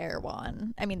bougie Air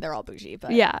One. I mean, they're all bougie,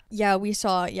 but yeah, we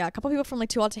saw a couple people from like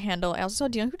Too Hot to Handle. I also saw,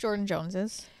 do you know who Jordan Jones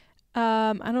is?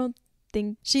 I don't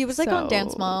think she was like on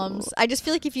Dance Moms. I just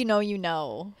feel like if you know, you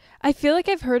know. I feel like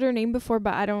I've heard her name before,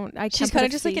 but I can't. She's kind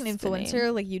of just like an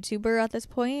influencer, like YouTuber at this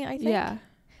point, I think. Yeah.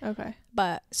 Okay.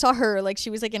 But saw her, like she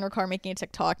was like in her car making a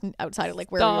TikTok outside of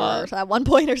like where we were at one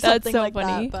point or something. That's so like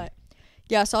funny. That. But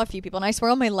yeah, I saw a few people, and I swear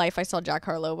on my life I saw Jack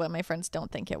Harlow, but my friends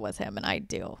don't think it was him, and I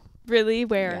do. Really?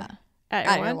 Where? Yeah.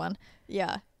 At Air One?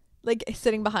 Yeah. Like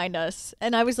sitting behind us.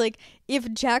 And I was like,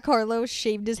 if Jack Harlow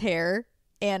shaved his hair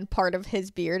and part of his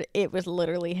beard, it was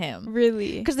literally him.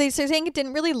 Really? Because they're saying it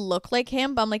didn't really look like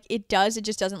him, but I'm like, it does. It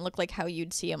just doesn't look like how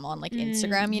you'd see him on like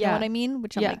Instagram. You know what I mean?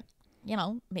 Which I'm like, you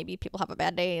know, maybe people have a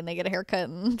bad day and they get a haircut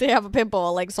and they have a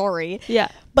pimple. Like, sorry. Yeah.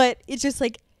 But it's just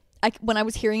like, when I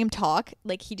was hearing him talk,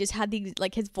 like he just had these,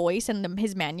 like his voice and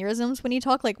his mannerisms when he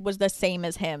talked, like was the same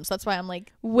as him. So that's why I'm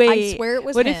like, wait, I swear it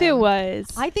was what him. If it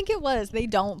was? I think it was. They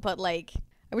don't, but like,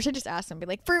 I wish I just asked him, be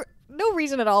like, for no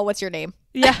reason at all. What's your name?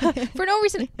 Yeah. For no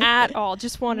reason at all.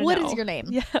 Just want to know. What is your name?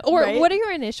 Yeah. Or right? what are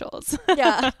your initials?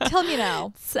 Yeah. Tell me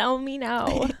now. Tell me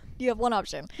now. You have one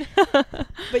option.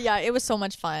 But yeah, it was so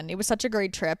much fun. It was such a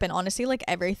great trip. And honestly, like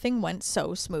everything went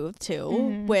so smooth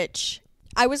too, which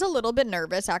I was a little bit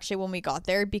nervous actually when we got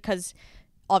there because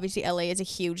obviously LA is a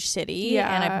huge city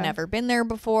and I've never been there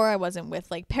before. I wasn't with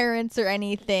like parents or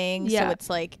anything. So it's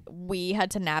like we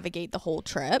had to navigate the whole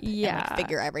trip and like,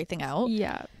 figure everything out.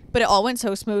 Yeah. But it all went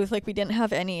so smooth. Like we didn't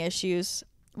have any issues,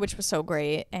 which was so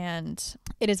great. And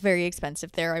it is very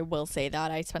expensive there. I will say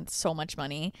that. I spent so much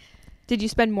money. Did you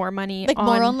spend more money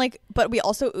but we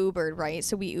also Ubered, right?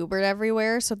 So we Ubered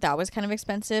everywhere. So that was kind of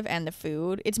expensive. And the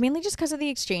food. It's mainly just because of the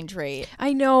exchange rate.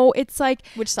 I know. It's like.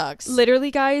 Which sucks. Literally,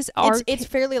 guys. It's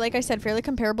fairly, like I said, fairly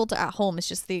comparable to at home. It's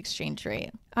just the exchange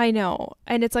rate. I know.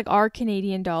 And it's like our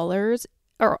Canadian dollars.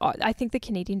 Or I think the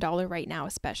Canadian dollar right now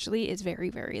especially is very,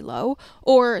 very low.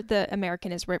 Or the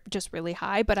American is just really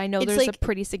high. But I know there's like, a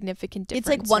pretty significant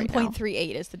difference. It's like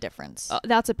 1.38 is the difference.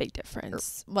 That's a big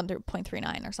difference. Or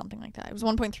 1.39 or something like that. It was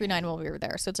 1.39 while we were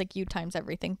there. So it's like you times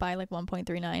everything by like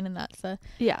 1.39 and that's the...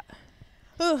 Yeah.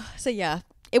 So yeah,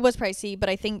 it was pricey. But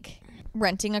I think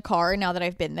renting a car now that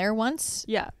I've been there once.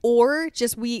 Yeah. Or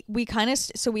just we kind of...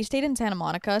 So we stayed in Santa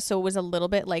Monica. So it was a little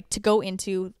bit like to go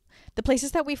into... The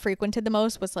places that we frequented the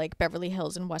most was like Beverly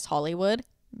Hills and West Hollywood,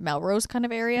 Melrose kind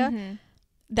of area.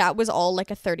 That was all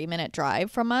like a 30-minute drive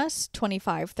from us,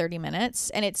 30 minutes.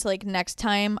 And it's like next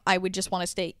time I would just want to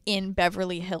stay in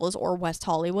Beverly Hills or West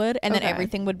Hollywood. And then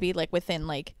everything would be like within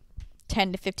like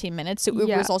 10 to 15 minutes. So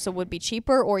Ubers also would be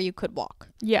cheaper or you could walk.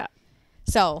 Yeah.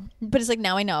 So, but it's like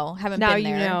now I know, haven't been there.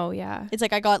 Now you know, yeah. It's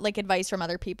like I got like advice from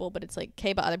other people, but it's like,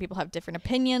 okay, but other people have different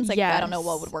opinions. Like I don't know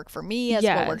what would work for me as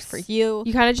what works for you.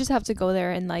 You kind of just have to go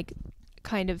there and like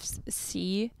kind of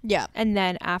see. Yeah. And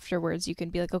then afterwards you can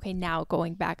be like, okay, now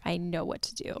going back, I know what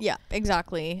to do. Yeah,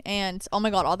 exactly. And oh my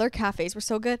God, all their cafes were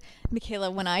so good. Michaela,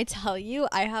 when I tell you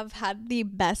I have had the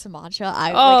best matcha,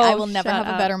 I will never have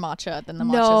a better matcha than the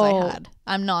matchas I had.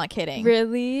 I'm not kidding.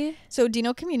 Really? So do you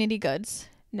know Community Goods?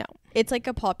 No. It's like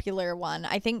a popular one.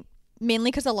 I think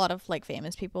mainly because a lot of like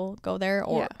famous people go there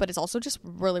but it's also just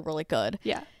really, really good.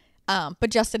 Yeah. But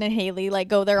Justin and Haley like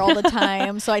go there all the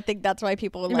time. So I think that's why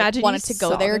people like wanted to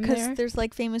go there because there's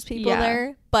like famous people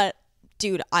there. But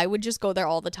dude, I would just go there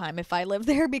all the time if I lived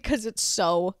there because it's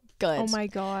so good. Oh my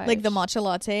God. Like the matcha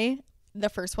latte, the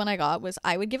first one I got was,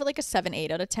 I would give it like a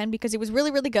 7-8 out of 10 because it was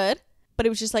really, really good. But it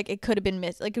was just like, it could have been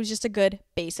missed. Like it was just a good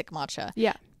basic matcha.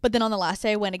 Yeah. But then on the last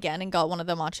day I went again and got one of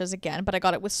the matchas again, but I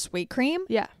got it with sweet cream.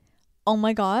 Yeah. Oh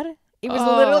my God. It was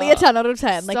literally a 10 out of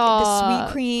 10. Like the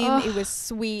sweet cream, it was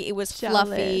sweet, it was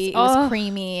fluffy, it was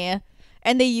creamy.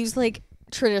 And they used like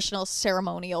traditional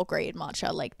ceremonial grade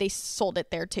matcha. Like they sold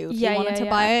it there too if you wanted to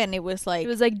buy it. And it was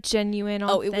like genuine,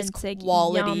 authentic, it was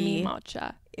quality yummy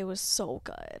matcha. It was so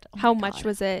good. How much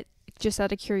was it? Just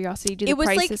out of curiosity, do the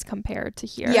prices compare to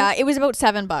here? Yeah, it was about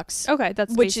 $7. Okay,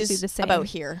 that's which basically is the same. About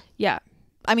here. Yeah.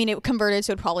 I mean, it converted,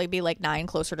 so it'd probably be like $9,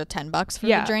 closer to $10 for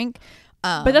the drink.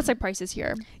 But that's like prices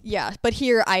here. Yeah, but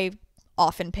here I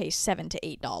often pay $7 to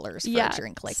 $8 for a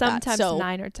drink like sometimes that. Sometimes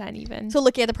 9 or 10 even. So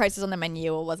looking at the prices on the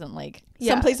menu, it wasn't like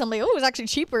someplace I'm like, oh, it was actually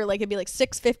cheaper. Like it'd be like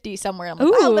 $6.50 somewhere. I'm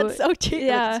like, wow, that's so cheap.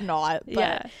 Yeah. Like, it's not.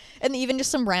 But, and even just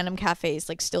some random cafes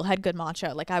like still had good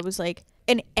matcha. Like I was like,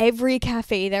 and every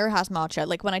cafe there has matcha.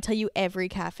 Like when I tell you every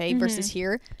cafe versus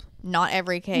here, not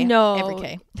every K. No.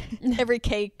 Every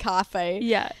K cafe.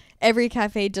 Yeah. Every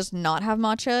cafe does not have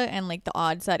matcha, and like the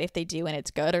odds that if they do and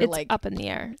it's good are it's like up in the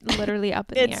air, literally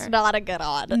up in the air. It's not a good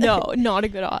odd. No, not a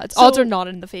good odds. Odds are not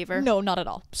in the favor. No, not at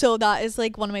all. So that is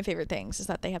like one of my favorite things is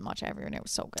that they have matcha everywhere, and it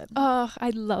was so good. Oh,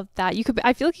 I love that.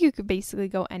 I feel like you could basically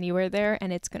go anywhere there,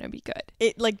 and it's gonna be good.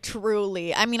 It like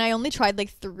truly. I mean, I only tried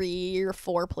like 3 or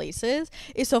 4 places.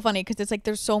 It's so funny because it's like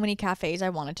there's so many cafes I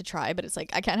wanted to try, but it's like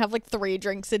I can't have like 3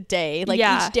 drinks a day. Like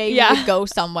each day we would go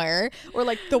somewhere, or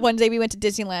like the one day we went to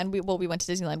Disneyland. We went to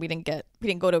Disneyland. We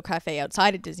didn't go to a cafe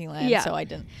outside of Disneyland, so I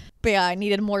didn't. But yeah, I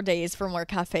needed more days for more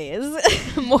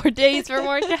cafes. More days for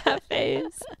more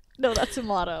cafes. No, that's a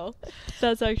motto.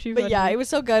 That's actually But funny. yeah, it was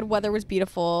so good. Weather was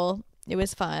beautiful. It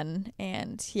was fun,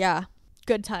 and yeah,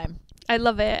 good time. I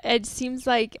love it. It seems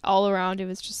like all around it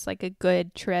was just like a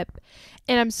good trip.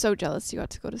 And I'm so jealous you got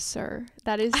to go to Sur.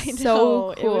 That is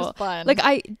so cool. It was fun. Like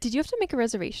did you have to make a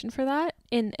reservation for that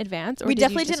in advance? Or we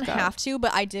definitely didn't have to,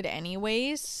 but I did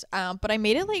anyways. But I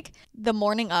made it like the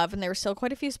morning of, and there were still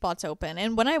quite a few spots open.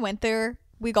 And when I went there,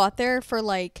 we got there for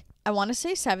like, I want to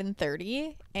say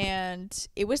 7:30, and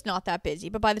it was not that busy.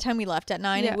 But by the time we left at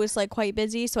 9, it was like quite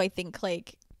busy. So I think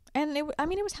like And it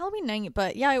was Halloween night,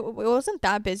 but yeah, it wasn't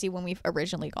that busy when we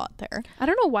originally got there. I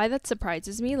don't know why that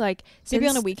surprises me. Like, Maybe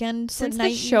on a weekend, since night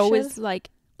the show is like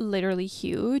literally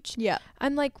huge. Yeah,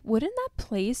 I'm like, wouldn't that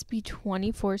place be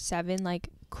 24/7 like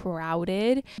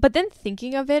crowded? But then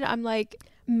thinking of it, I'm like,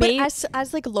 but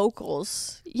as like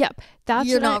locals, yep, that's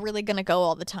you're not really gonna go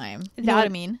all the time. You know what I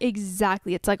mean?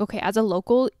 Exactly. It's like, okay, as a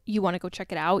local, you want to go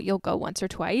check it out, you'll go once or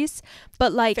twice.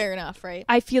 But like, fair enough, right?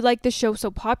 I feel like the show's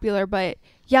so popular, but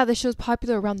yeah, the show's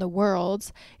popular around the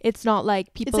world. It's not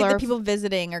like people it's like the people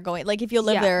visiting or going. Like if you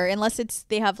live there, unless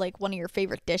they have like one of your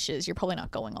favorite dishes, you're probably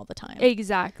not going all the time.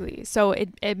 Exactly. So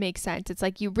it makes sense. It's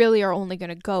like you really are only going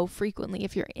to go frequently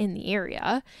if you're in the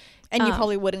area. And you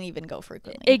probably wouldn't even go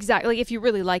frequently. Exactly. Like if you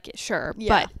really like it, sure.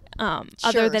 Yeah. But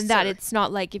other than that, it's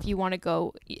not like if you want to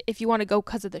go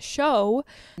because of the show,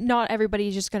 not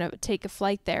everybody's just going to take a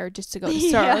flight there just to go to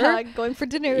Sur. Yeah, going for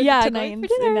dinner tonight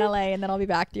in LA, and then I'll be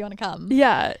back. Do you want to come?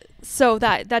 Yeah. So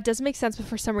that does make sense. But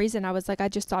for some reason, I was like, I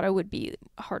just thought it would be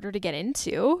harder to get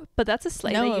into. But that's a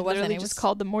slate that you literally just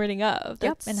called the morning of.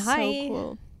 That's and so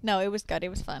cool. No, it was good. It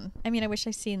was fun. I mean, I wish I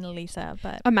seen Lisa,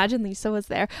 but imagine Lisa was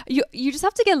there. You just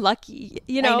have to get lucky,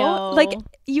 you know? I know. Like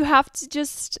you have to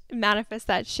just manifest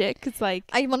that shit. Cause like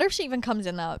I wonder if she even comes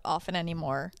in that often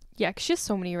anymore. Yeah, cause she has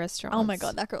so many restaurants. Oh my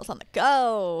god, that girl's on the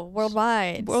go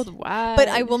worldwide. But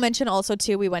I will mention also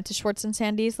too, we went to Schwartz and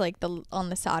Sandy's like on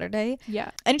the Saturday. Yeah,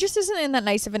 and it just isn't in that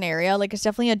nice of an area. Like it's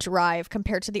definitely a drive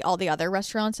compared to all the other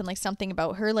restaurants, and like something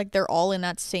about her, like they're all in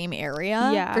that same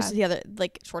area. Yeah, versus the other,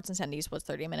 like Schwartz and Sandy's was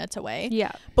 30 minutes away.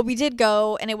 Yeah, but we did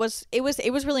go, and it was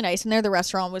really nice in there. The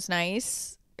restaurant was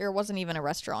nice. It wasn't even a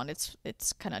restaurant.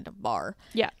 It's kind of a bar.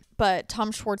 Yeah. But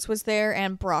Tom Schwartz was there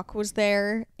and Brock was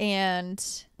there, and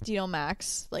do you know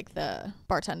Max, like the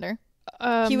bartender?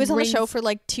 He was on the show for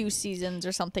like 2 seasons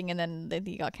or something, and then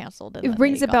he got canceled. It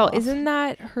rings a bell. Isn't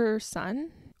that her son?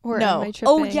 Or no. Am I tripping?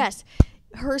 Oh yes,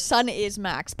 her son is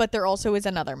Max, but there also is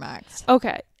another Max.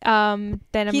 Okay. Then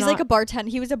he's like a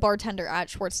bartender. He was a bartender at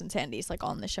Schwartz and Sandy's, like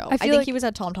on the show. I think he was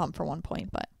at Tom Tom for one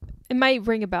point, but. It might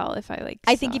ring a bell if I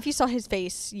think if you saw his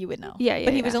face, you would know. Yeah.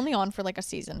 But he was only on for like a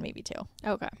season, maybe 2.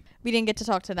 Okay. We didn't get to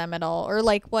talk to them at all. Or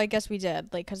like, well, I guess we did,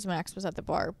 like, because Max was at the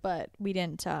bar. But we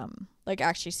didn't, like,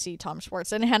 actually see Tom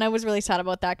Schwartz. And Hannah was really sad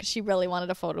about that because she really wanted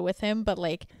a photo with him. But,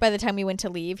 like, by the time we went to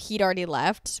leave, he'd already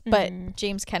left. But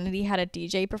James Kennedy had a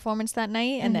DJ performance that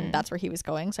night. And then that's where he was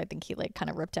going. So I think he, like,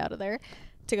 kind of ripped out of there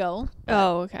to go.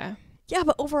 But, okay. Yeah,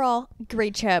 but overall,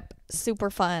 great trip. Super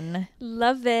fun.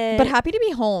 Love it. But happy to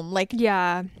be home. Like,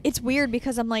 yeah. It's weird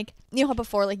because I'm like, you know how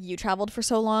before, like, you traveled for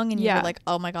so long and you were like,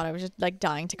 oh my God, I was just like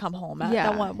dying to come home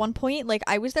at one point. Like,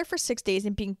 I was there for 6 days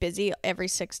and being busy every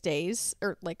 6 days,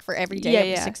 or like for every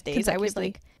day every 6 days. I was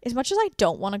like, as much as I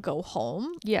don't want to go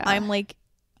home, I'm like,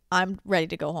 I'm ready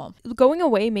to go home. Going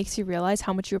away makes you realize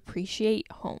how much you appreciate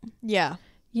home. Yeah.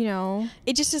 You know,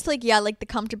 it just like, like the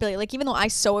comfortability, like even though I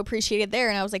so appreciated there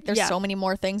and I was like, there's so many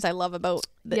more things I love about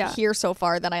here so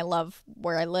far than I love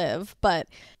where I live, but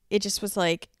it just was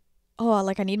like, oh,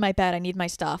 like I need my bed, I need my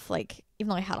stuff. Like, even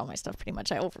though I had all my stuff pretty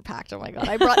much, I overpacked. Oh my God,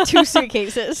 I brought 2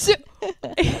 suitcases.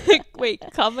 Wait,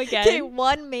 come again. Okay,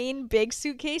 one main big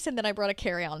suitcase and then I brought a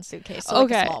carry-on suitcase, so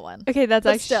like a small one. Okay, that's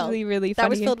actually really funny. That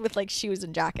was filled with like shoes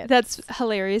and jackets. That's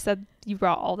hilarious that you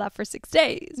brought all that for 6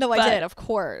 days. No, I did, of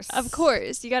course. Of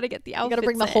course, you got to get the outfits. You got to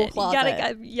bring the whole closet.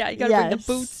 You got to bring the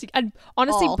boots, and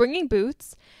honestly, bringing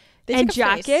boots and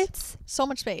jackets, so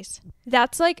much space.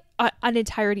 That's like an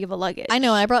entirety of a luggage. I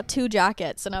know. And I brought 2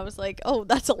 jackets and I was like, oh,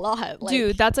 that's a lot. Like,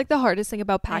 dude, that's like the hardest thing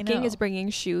about packing is bringing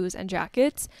shoes and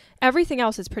jackets. Everything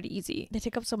else is pretty easy. They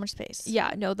take up so much space.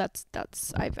 Yeah, no, that's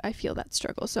I feel that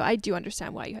struggle. So I do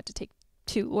understand why you had to take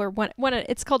 2 or one.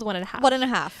 It's called 1.5. 1.5.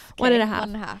 Okay. 1.5.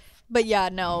 1.5. But yeah,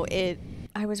 no,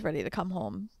 I was ready to come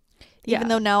home. Even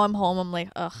though now I'm home, I'm like,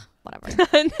 ugh, whatever.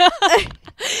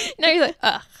 Now you're like,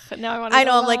 ugh. Now I want to. I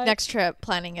know. I'm like, next trip,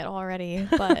 planning it already,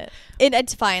 but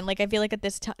it's fine. Like I feel like at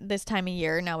this time of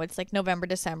year now, it's like November,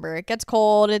 December. It gets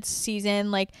cold. It's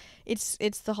season. Like it's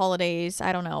the holidays.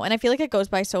 I don't know, and I feel like it goes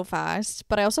by so fast.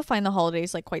 But I also find the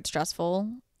holidays like quite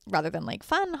stressful rather than like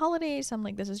fun holidays. I'm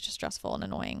like, this is just stressful and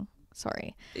annoying.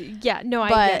 Sorry. Yeah, no, I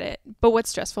get it. But what's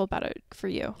stressful about it for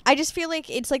you? I just feel like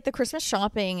it's like the Christmas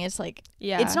shopping is like,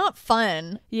 it's not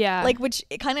fun. Yeah. Like, which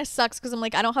it kind of sucks because I'm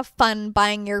like, I don't have fun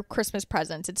buying your Christmas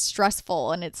presents. It's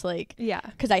stressful and it's like,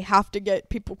 because I have to get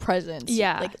people presents.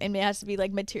 Yeah. Like, and it has to be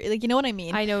like material. Like, you know what I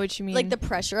mean? I know what you mean. Like the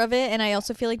pressure of it. And I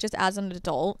also feel like just as an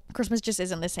adult, Christmas just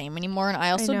isn't the same anymore. And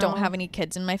I also don't have any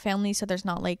kids in my family. So there's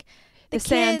not like the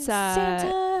kids,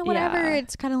 Santa, whatever. Yeah.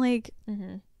 It's kind of like...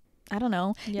 I don't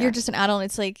know. Yeah. You're just an adult.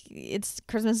 It's like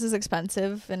Christmas is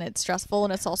expensive and it's stressful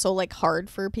and it's also like hard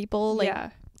for people.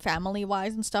 Like family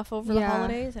wise and stuff over the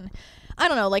holidays. And I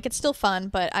don't know, like it's still fun,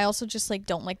 but I also just like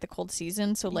don't like the cold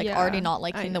season. So like already not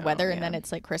liking the weather, and then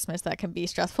it's like Christmas that can be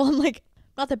stressful. I'm like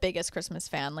not the biggest Christmas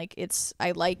fan. Like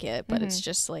I like it, but it's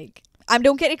just like I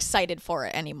don't get excited for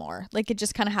it anymore. Like it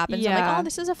just kind of happens. I'm like, oh,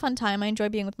 this is a fun time. I enjoy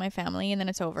being with my family, and then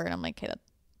it's over, and I'm like, okay,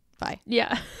 bye.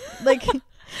 Yeah. Like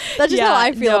that's just how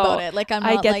I feel about it. Like I'm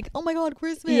not like, oh my god,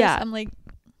 Christmas. Yeah. I'm like,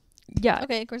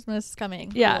 okay, Christmas is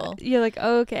coming. Yeah. Cool. You're like,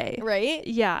 okay. Right?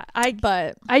 Yeah.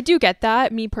 I do get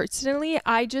that. Me personally,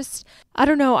 I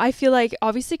don't know. I feel like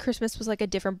obviously Christmas was like a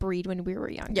different breed when we were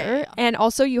younger. Yeah. And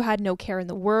also you had no care in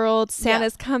the world.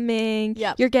 Santa's coming.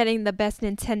 Yeah. You're getting the best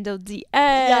Nintendo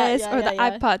DS or the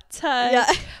iPod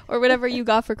Touch or whatever you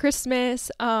got for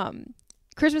Christmas.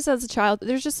 Christmas as a child,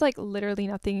 there's just like literally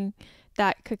nothing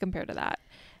that could compare to that.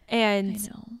 And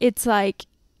it's like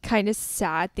kind of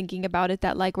sad thinking about it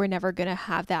that like we're never gonna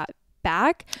have that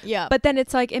back. Yeah. But then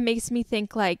it's like it makes me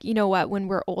think like, you know what, when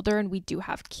we're older and we do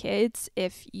have kids,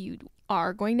 if you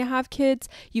are going to have kids,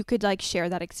 you could like share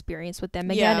that experience with them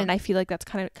again. And I feel like that's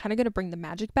kind of gonna bring the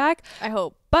magic back. I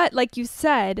hope. But like you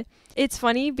said, it's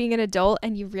funny being an adult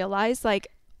and you realize like,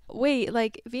 wait,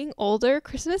 like being older,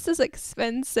 Christmas is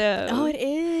expensive. Oh, it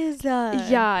is.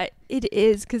 Yeah, it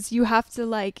is, because you have to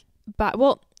like buy.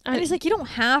 Well, and it's like you don't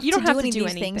have to do any of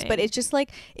these things, but it's just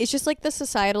like the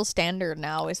societal standard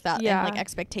now is that, and like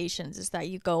expectations is that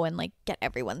you go and like get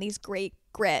everyone these great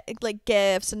like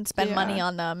gifts and spend money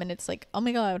on them, and it's like, oh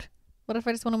my god, what if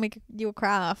I just want to make you a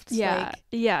craft? Yeah.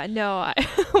 No.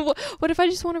 What if I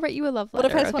just want to write you a love letter?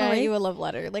 What if I just want to write you a love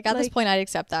letter? Like at this point, I'd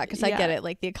accept that because I get it.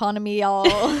 Like the economy, all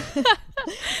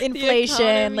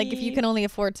inflation. Like if you can only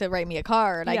afford to write me a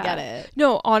card, I get it.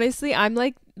 No, honestly, I'm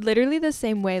like literally the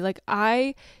same way. Like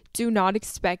I do not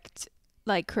expect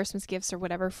like Christmas gifts or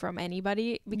whatever from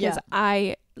anybody because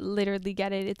I literally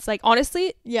get it. It's like,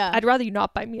 honestly, I'd rather you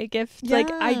not buy me a gift. Like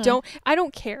I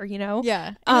don't care, you know.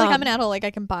 Like I'm an adult, like I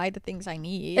can buy the things I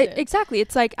need. Exactly.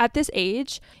 It's like at this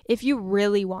age, if you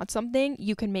really want something,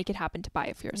 you can make it happen to buy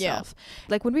it for yourself.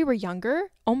 Like when we were younger,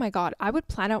 oh my god, I would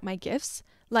plan out my gifts.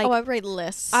 Like I would write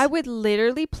lists. I would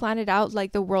literally plan it out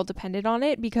like the world depended on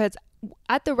it, because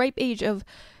at the ripe age of,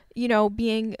 you know,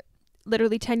 being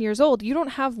literally 10 years old, you don't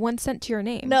have 1 cent to your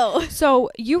name. No. So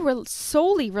you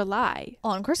solely rely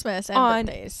on Christmas and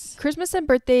birthdays. Christmas and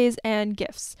birthdays and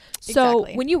gifts.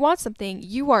 So when you want something,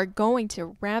 you are going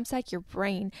to ransack your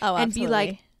brain and be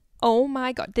like, oh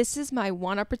my god, this is my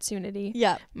one opportunity.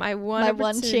 Yeah. My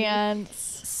one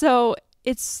chance. So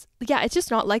it's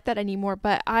just not like that anymore.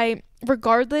 But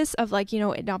regardless of like, you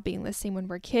know, it not being the same when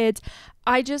we're kids,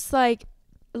 I just like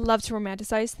love to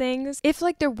romanticize things. If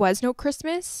like there was no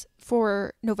Christmas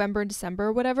for November and December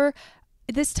or whatever,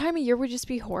 this time of year would just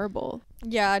be horrible.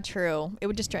 Yeah, true. It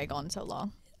would just drag on so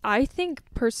long. I think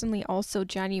personally also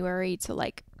January to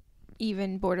like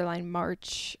even borderline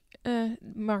March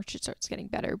it starts getting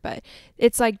better, but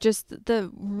it's like just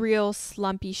the real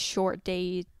slumpy short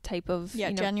day type of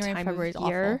January and February is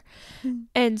year. Awful.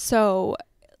 And so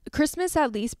Christmas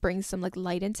at least brings some like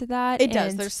light into that. It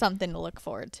does. There's something to look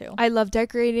forward to. I love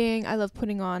decorating. I love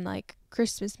putting on like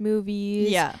Christmas movies.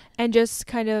 Yeah. And just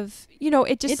kind of, you know,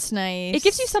 it's nice. It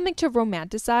gives you something to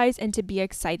romanticize and to be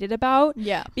excited about.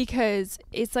 Yeah. Because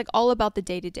it's like all about the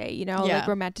day to day, you know, like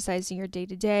romanticizing your day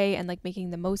to day and like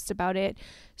making the most about it.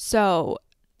 So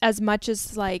as much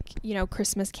as like, you know,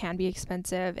 Christmas can be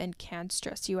expensive and can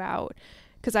stress you out,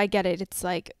 because I get it. It's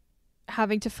like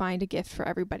having to find a gift for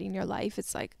everybody in your life.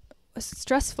 It's like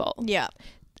stressful. Yeah.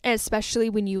 Especially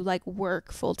when you like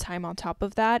work full time on top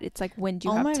of that. It's like, when do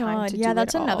you have time to do it all?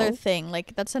 That's another thing.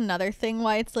 Like that's another thing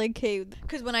why it's like, okay,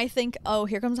 because when I think, oh,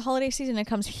 here comes the holiday season,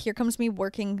 here comes me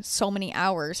working so many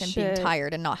hours and being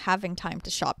tired and not having time to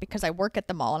shop because I work at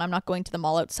the mall and I'm not going to the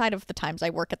mall outside of the times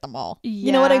I work at the mall.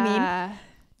 You know what I mean?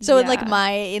 So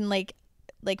in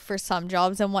like for some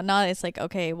jobs and whatnot, it's like,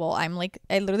 okay, well, I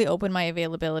literally open my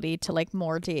availability to like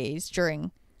more days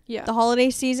during the holiday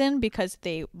season because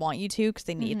they want you to, because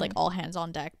they need like all hands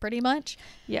on deck pretty much.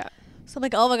 Yeah. So I'm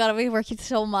like, oh my god, I'll be working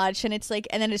so much, and it's like,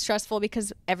 and then it's stressful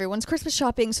because everyone's Christmas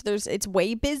shopping, so it's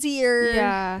way busier.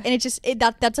 Yeah. And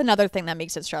that's another thing that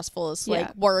makes it stressful is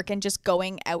like work and just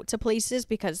going out to places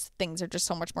because things are just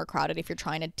so much more crowded if you're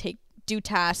trying to do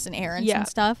tasks and errands and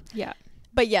stuff. Yeah.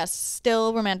 But yes,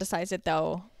 still romanticize it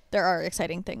though. There are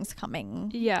exciting things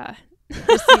coming. Yeah.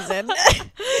 This season.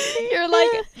 You're like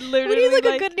literally, we need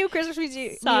like a good new Christmas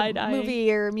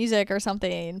movie or music or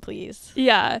something, please.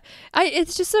 Yeah.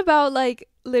 It's just about like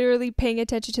literally paying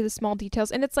attention to the small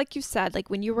details. And it's like you said, like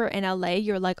when you were in LA,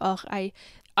 you're like, oh,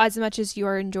 as much as you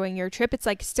are enjoying your trip, it's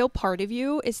like still part of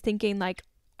you is thinking like,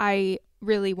 I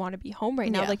really want to be home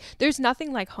right now. Yeah. Like there's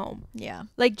nothing like home. Yeah.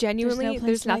 Like genuinely,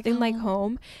 there's nothing like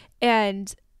home.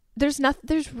 And there's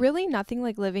really nothing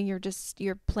like living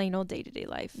your plain old day-to-day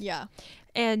life. Yeah.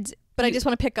 And but I just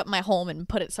want to pick up my home and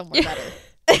put it somewhere better.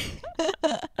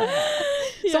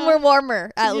 Somewhere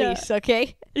warmer at least,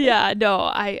 okay? Yeah, no,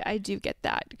 I do get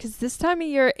that, because this time of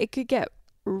year it could get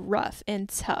rough and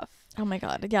tough. Oh my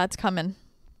god, yeah, it's coming.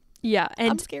 Yeah,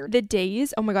 and I'm scared. The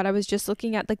days, oh my god, I was just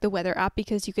looking at like the weather app,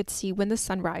 because you could see when the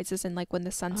sun rises and like when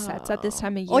the sun sets at this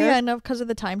time of year. Oh yeah, I know, because of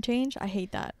the time change. I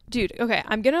hate that, dude. Okay,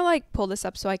 I'm gonna like pull this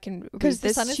up so I can read this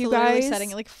the sun is to you literally guys.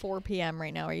 setting at like 4 p.m.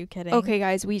 right now. Are you kidding? Okay,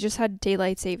 guys, we just had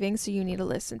daylight savings, so you need to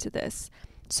listen to this.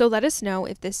 So let us know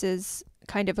if this is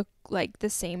kind of like the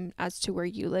same as to where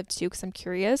you live too, because I'm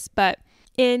curious. But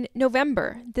in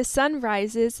November, the sun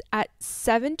rises at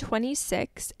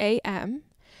 7:26 a.m.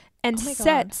 and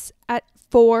sets at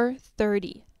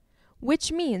 4:30,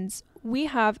 which means we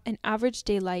have an average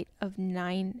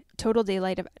total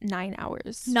daylight of 9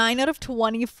 hours. 9 out of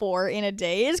 24 in a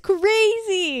day is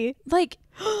crazy. Like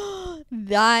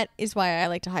that is why I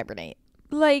like to hibernate.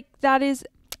 Like that is.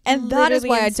 And that is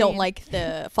why insane. I don't like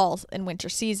the fall and winter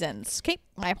seasons. Okay,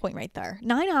 my point right there.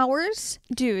 9 hours?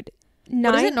 Dude.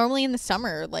 What is it normally in the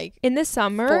summer? Like in the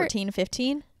summer? 14,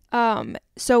 15?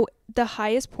 So the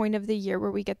highest point of the year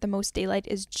where we get the most daylight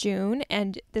is June,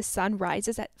 and the sun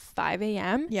rises at 5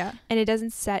 a.m. Yeah. And it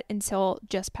doesn't set until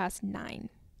just past 9.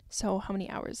 So how many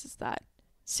hours is that?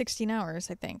 16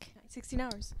 hours, I think. 16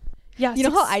 hours. Yeah. You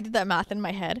know how I did that math in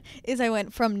my head? Is I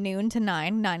went from noon to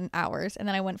 9 hours, and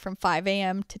then I went from 5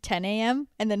 a.m. to 10 a.m.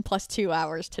 and then plus 2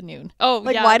 hours to noon. Oh,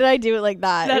 like, yeah. why did I do it like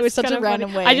that? That's it was such a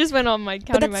random funny. way. I just went on my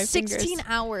counting my fingers. But that's 16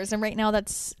 hours, and right now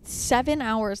that's 7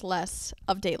 hours less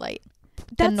of daylight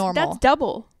than normal.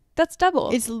 That's double.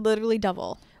 It's literally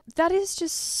double. That is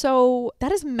just so...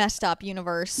 That is messed up,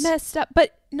 universe. Messed up.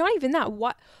 But not even that.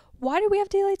 Why do we have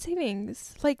daylight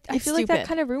savings? Like, I feel like that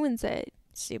kind of ruins it.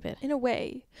 Stupid. In a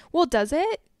way. Well, does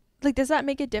it? Like, does that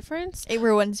make a difference? It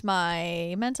ruins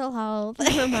my mental health.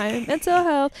 My mental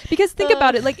health. Because think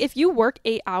about it. Like, if you work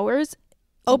 8 hours...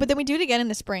 Oh, but then we do it again in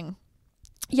the spring.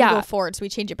 Yeah. We go forward, so we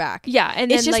change it back. Yeah.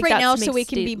 And it's then, just like, right now so we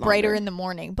can be brighter in the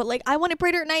morning. But, like, I want it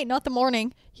brighter at night, not the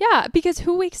morning. Yeah, because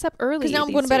who wakes up early? Because now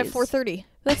I'm going to bed at 4:30.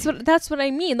 That's what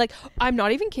I mean. Like, I'm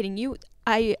not even kidding you.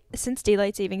 Since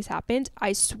daylight savings happened,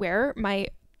 I swear my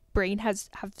brain has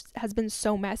been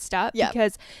so messed up. Yep.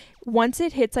 Because once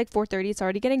it hits like 4:30, it's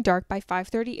already getting dark. By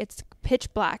 5:30, it's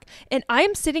pitch black, and I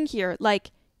am sitting here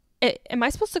like, am I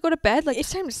supposed to go to bed? Like,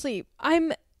 it's time to sleep.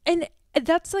 And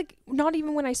that's like not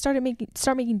even when I start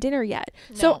making dinner yet.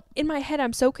 No. So in my head,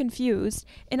 I'm so confused,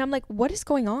 and I'm like, what is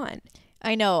going on?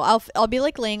 I know. I'll be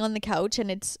like laying on the couch,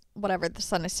 and it's whatever, the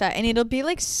sun is set, and it'll be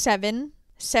like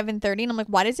 7:30, and I'm like,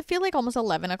 why does it feel like almost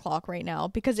 11 o'clock right now?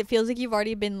 Because it feels like you've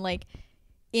already been like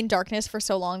in darkness for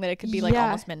so long that it could be like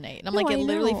almost midnight. And I'm like, it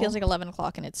literally feels like 11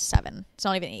 o'clock and it's 7. It's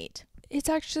not even 8. It's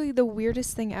actually the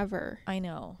weirdest thing ever. I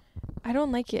know. I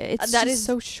don't like it. It's that just is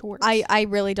so short. I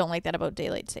really don't like that about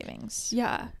daylight savings.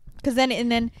 Yeah. Because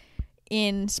then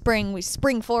in spring we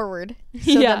spring forward.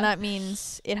 So then that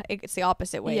means it's the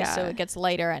opposite way. Yeah. So it gets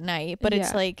lighter at night. But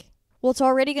it's like, well, it's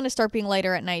already going to start being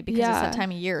lighter at night because it's that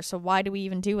time of year. So why do we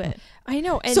even do it? I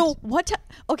know. And so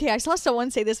okay, I saw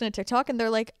someone say this in a TikTok, and they're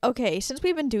like, okay, since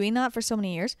we've been doing that for so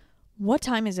many years, what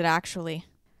time is it actually?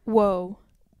 Whoa.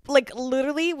 Like,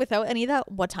 literally, without any of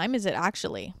that, what time is it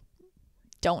actually?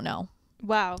 Don't know.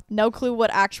 Wow. No clue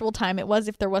what actual time it was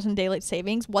if there wasn't daylight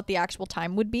savings. What the actual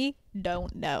time would be,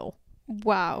 don't know.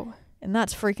 Wow. And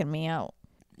that's freaking me out.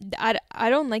 I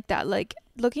don't like that. Like,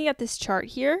 looking at this chart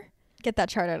here. Get that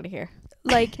chart out of here.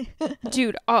 Like,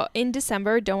 dude, in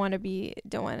December, don't want to be a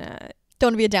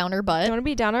downer,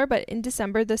 but in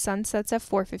December, the sun sets at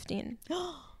 4:15.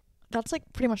 That's like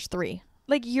pretty much 3.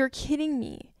 Like, you're kidding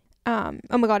me.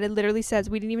 Oh my god, it literally says,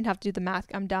 we didn't even have to do the math.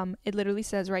 I'm dumb. It literally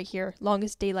says right here,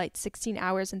 longest daylight, 16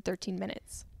 hours and 13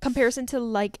 minutes. Comparison to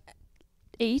like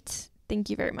 8.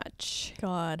 Thank you very much.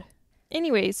 God.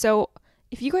 Anyway, so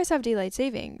if you guys have daylight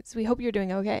savings, we hope you're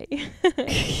doing okay.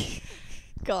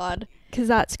 God. Because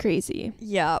that's crazy.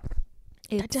 Yeah.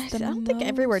 I don't think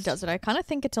everywhere does it. I kind of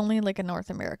think it's only like a North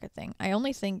America thing. I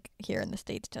only think here in the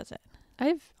States does it.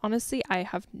 I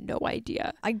have no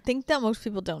idea. I think that most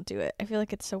people don't do it. I feel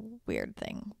like it's a weird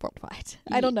thing worldwide.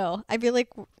 I don't know. I feel like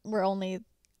we're only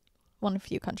one of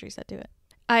few countries that do it.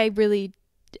 I really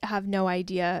have no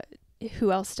idea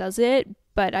who else does it,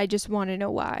 but I just want to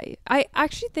know why. I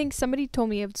actually think somebody told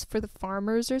me it's for the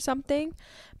farmers or something,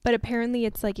 but apparently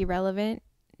it's like irrelevant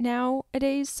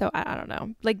nowadays. So I don't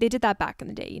know. Like, they did that back in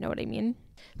the day, you know what I mean?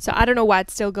 So I don't know why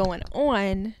it's still going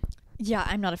on. Yeah,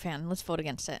 I'm not a fan. Let's vote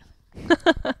against it.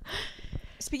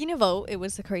 Speaking of vote, it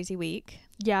was a crazy week.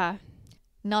 Yeah.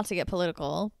 Not to get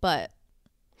political, but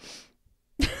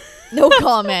no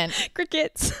comment.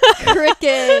 Crickets.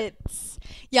 Crickets.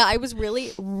 Yeah, I was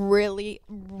really, really,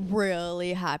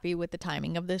 really happy with the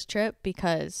timing of this trip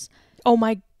because... Oh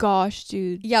my gosh,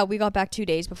 dude. Yeah, we got back 2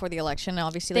 days before the election. And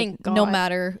obviously, Thank God. No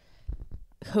matter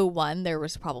who won, there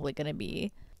was probably going to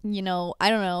be, you know, I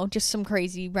don't know, just some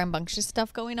crazy rambunctious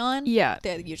stuff going on. Yeah.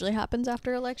 That usually happens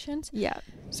after elections. Yeah.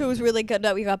 So it was really good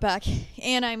that we got back.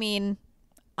 And I mean,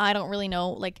 I don't really know,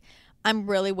 like... I'm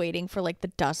really waiting for like the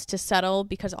dust to settle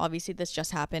because obviously this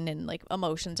just happened and like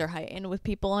emotions are heightened with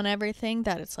people and everything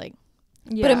that it's like,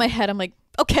 but in my head I'm like,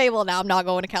 okay, well now I'm not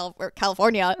going to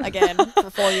California again for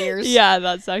 4 years. Yeah,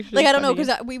 that's actually like, I don't know, because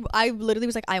I literally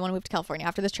was like, I want to move to California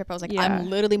after this trip. I was like,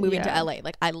 I'm literally moving to LA.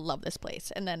 Like, I love this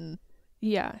place. And then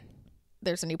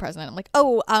there's a new president. I'm like,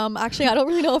 oh, actually I don't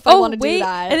really know if I want to do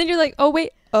that. And then you're like, oh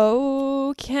wait,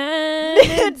 oh,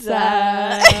 Canada.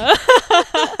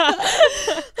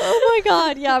 Oh my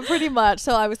god, yeah, pretty much.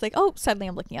 So I was like, oh, suddenly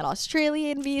I'm looking at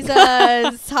Australian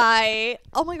visas. Hi.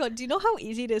 Oh my god, do you know how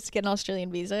easy it is to get an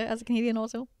Australian visa as a Canadian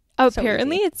also?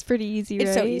 Apparently it's pretty easy, right?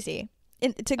 It's so easy.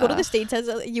 And to go to the States as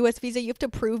a US visa, you have to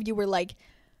prove you were like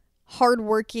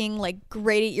hardworking, like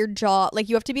great at your job. Like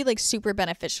you have to be like super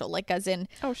beneficial, like as in...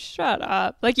 Oh, shut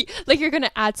up. Like you're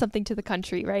gonna add something to the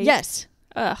country, right? Yes.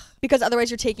 Ugh. Because otherwise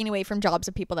you're taking away from jobs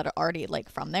of people that are already like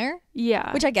from there.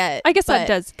 Yeah. Which I get. I guess that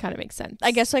does kind of make sense.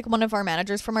 I guess like one of our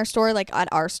managers from our store, like at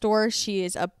our store, she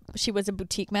was a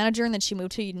boutique manager and then she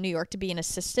moved to New York to be an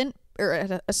assistant or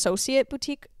an associate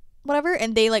boutique, whatever.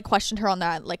 And they like questioned her on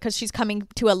that, like, cause she's coming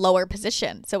to a lower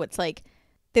position. So it's like,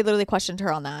 they literally questioned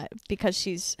her on that because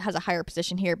has a higher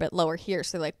position here, but lower here.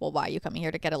 So they're like, well, why are you coming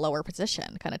here to get a lower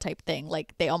position kind of type thing?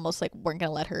 Like they almost like weren't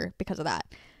going to let her because of that.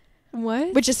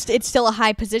 What? Which is, it's still a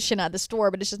high position at the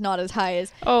store, but it's just not as high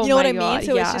as, you know what I God, mean?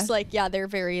 So it's just like, yeah, they're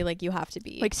very like, you have to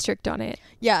be like strict on it.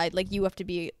 Yeah, like you have to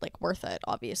be like worth it,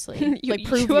 obviously. Like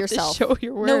prove you have yourself. To show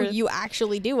your worth. No, you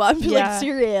actually do. I'm like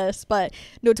serious. But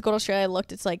no, to go to Australia, I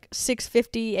looked, it's like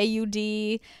 $650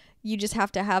 AUD. You just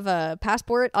have to have a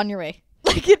passport on your way.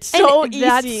 Like it's so easy.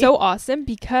 That's so awesome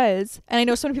because... And I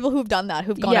know so many people who've done that,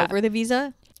 who've gone over the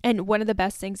visa. And one of the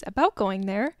best things about going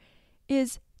there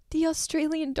is the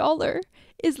Australian dollar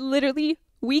is literally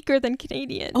weaker than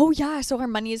Canadian. Oh yeah, so our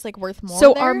money is like worth more.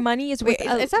 So there? our money is worth...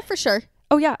 Wait, is that for sure?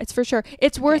 Oh yeah, it's for sure.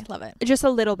 It's worth love it. Just a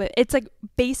little bit. It's like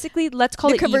basically, let's call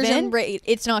the it conversion even. rate.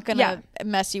 It's not gonna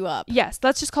mess you up. Yes,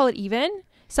 let's just call it even.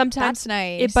 Sometimes that's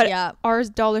nice. But our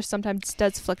dollar sometimes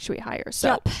does fluctuate higher.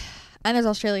 So and there's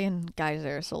Australian guys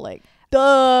there, so like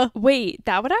duh. Wait,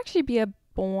 that would actually be a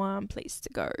bomb place to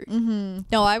go.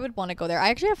 No, I would want to go there. I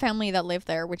actually have family that live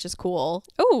there, which is cool.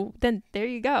 Oh, then there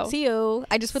you go. See you.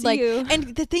 I just would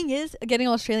and the thing is, getting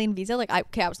an Australian visa, like I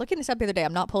was looking this up the other day.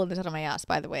 I'm not pulling this out of my ass,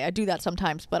 by the way. I do that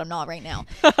sometimes, but I'm not right now.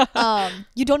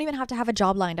 You don't even have to have a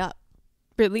job lined up.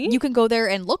 Really? You can go there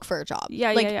and look for a job.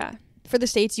 Yeah. For the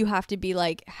States, you have to be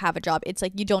like have a job. It's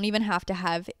like you don't even have to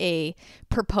have a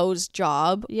proposed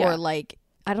job or like,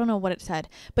 I don't know what it said,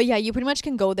 but yeah, you pretty much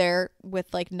can go there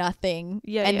with like nothing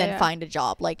and then find a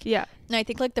job. Like, and I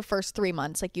think like the first 3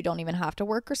 months, like you don't even have to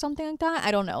work or something like that.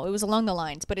 I don't know. It was along the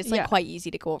lines, but it's like quite easy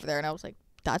to go over there. And I was like,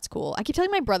 that's cool. I keep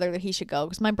telling my brother that he should go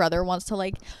because my brother wants to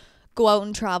like go out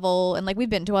and travel. And like we've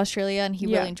been to Australia and he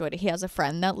really enjoyed it. He has a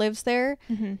friend that lives there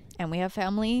and we have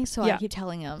family. So I keep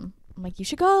telling him, I'm like, you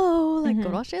should go, like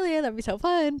go to Australia. That'd be so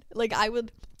fun. Like I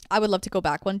would love to go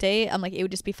back one day. I'm like, it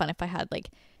would just be fun if I had like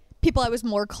people I was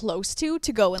more close to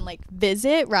go and like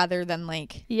visit rather than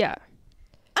like I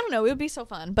don't know, it would be so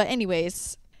fun. But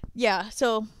anyways,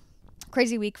 so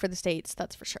crazy week for the States,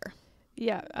 that's for sure.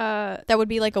 That would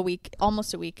be like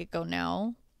almost a week ago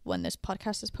now when this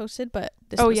podcast is posted, but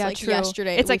this was like true.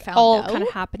 Yesterday. It's like all kind of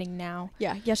happening now.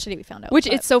 Yesterday we found out, which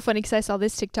it's so funny because I saw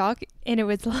this TikTok and it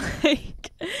was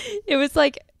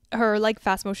like her like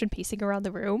fast motion pacing around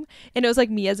the room, and it was like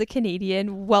me as a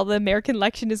Canadian while the American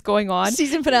election is going on.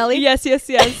 Season finale. Yes.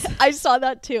 I saw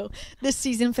that too. The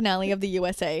season finale of the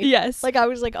USA. Yes. Like I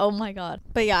was like, oh my god.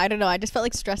 But yeah, I don't know. I just felt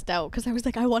like stressed out because I was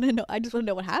like, I want to know. I just want to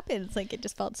know what happens. Like it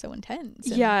just felt so intense.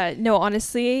 Yeah. No,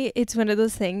 honestly, it's one of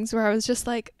those things where I was just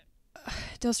like,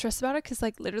 don't stress about it because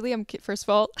like literally first of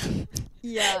all,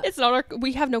 it's not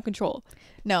we have no control.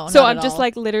 No, so I'm just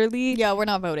like literally we're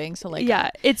not voting, so like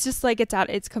it's just like it's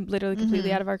literally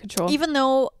completely out of our control. Even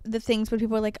though the things when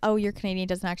people are like, oh, you're Canadian,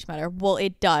 doesn't actually matter. Well,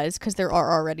 it does because there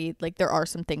are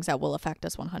some things that will affect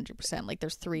us 100%. Like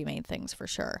there's 3 main things for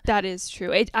sure. That is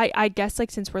true. I guess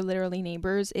like since we're literally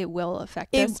neighbors, it will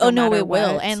affect us. It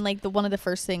will. And like one of the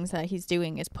first things that he's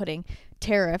doing is putting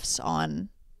tariffs on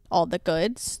all the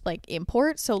goods, like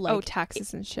import. So like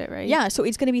taxes and shit, right? Yeah, so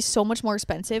it's going to be so much more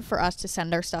expensive for us to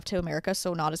send our stuff to America,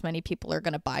 so not as many people are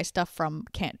going to buy stuff from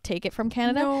can't take it from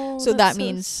Canada. No, so that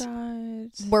so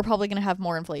mean we're probably going to have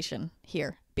more inflation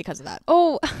here because of that.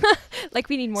 Oh, like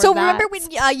we need more. So of that. remember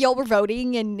when y'all were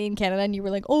voting in Canada and you were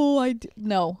like, "Oh,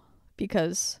 no,"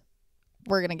 because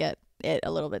we're going to get it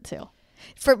a little bit too.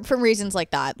 From reasons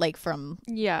like that, like from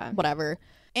whatever.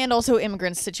 And also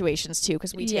immigrant situations too,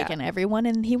 because we take in everyone,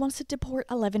 and he wants to deport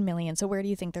 11 million. So where do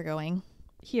you think they're going?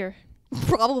 Here.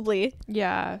 Probably.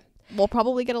 Yeah. We'll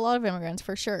probably get a lot of immigrants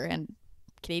for sure. And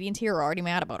Canadians here are already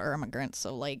mad about our immigrants.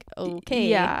 So like,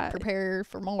 okay, prepare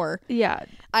for more. Yeah.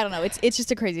 I don't know. It's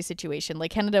just a crazy situation.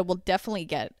 Like Canada will definitely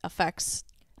get effects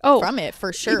from it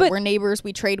for sure. We're neighbors.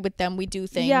 We trade with them. We do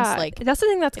things. Yeah. Like that's the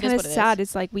thing that's kind of sad.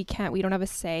 Is like we don't have a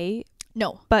say.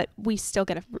 No. But we still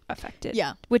get affected.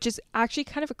 Yeah. Which is actually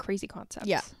kind of a crazy concept.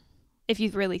 Yeah. If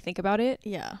you really think about it.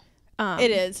 Yeah.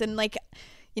 It is. And like,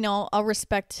 you know, I'll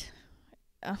respect.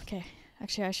 Okay.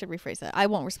 Actually, I should rephrase that. I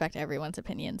won't respect everyone's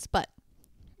opinions, but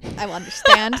I will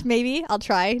understand. Maybe. I'll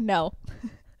try. No.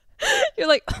 You're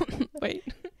like, wait.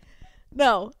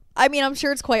 No. I mean, I'm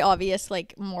sure it's quite obvious,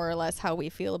 like, more or less how we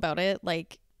feel about it.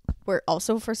 Like, we're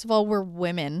also, first of all, we're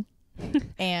women.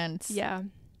 And. Yeah.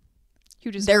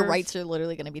 Their rights are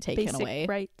literally going to be taken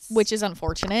away, which is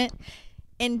unfortunate.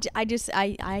 And I just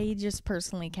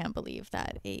personally can't believe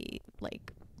that a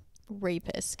like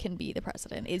rapist can be the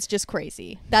president. It's just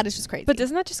crazy. That is just crazy. But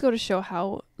doesn't that just go to show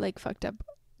how like fucked up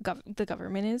the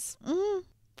government is?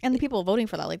 And the people voting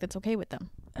for that, like that's okay with them.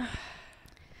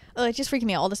 It's just freaking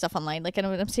me out, all the stuff online. Like, and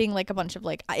I'm seeing like a bunch of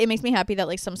like, it makes me happy that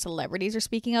like some celebrities are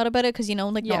speaking out about it, because you know,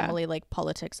 like normally like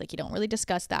politics, like you don't really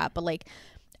discuss that, but like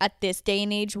at this day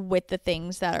and age, with the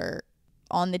things that are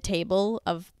on the table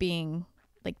of being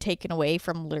like taken away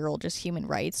from literal just human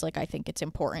rights, like I think it's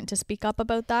important to speak up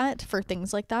about that for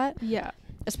things like that. Yeah,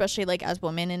 especially like as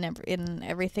women in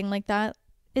everything like that.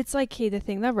 It's like, hey, the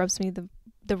thing that rubs me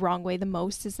the wrong way the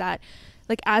most is that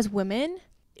like as women,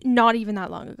 not even that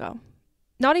long ago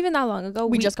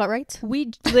we just got rights.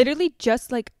 We literally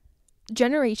just like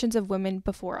generations of women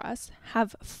before us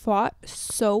have fought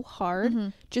so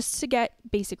hard just to get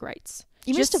basic rights.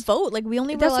 Even just to vote. Like we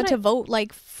only were allowed to vote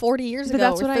like 40 years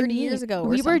ago or 30 years ago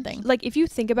or something. Like if you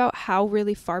think about how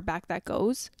really far back that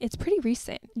goes, it's pretty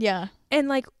recent. Yeah. And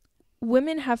like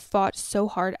women have fought so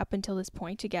hard up until this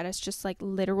point to get us just like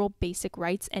literal basic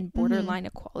rights and borderline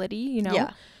equality, you know?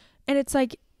 Yeah. And it's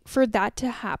like for that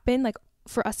to happen, like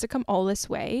for us to come all this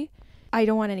way, I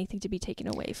don't want anything to be taken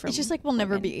away from. It's just like we'll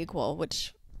never be equal,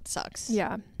 which sucks.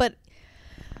 Yeah. But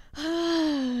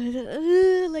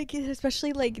like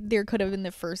especially like there could have been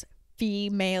the first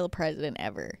female president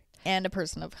ever and a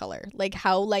person of color. Like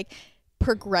how like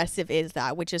progressive is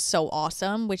that, which is so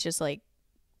awesome, which is like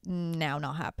now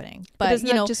not happening. But doesn't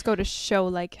that just go to show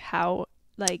like how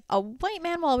like a white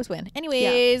man will always win.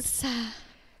 Anyways.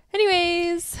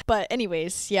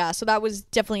 Yeah, so that was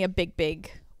definitely a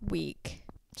big week.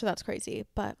 So that's crazy.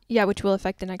 But yeah, which will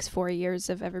affect the next 4 years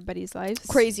of everybody's lives.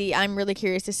 Crazy. I'm really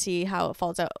curious to see how it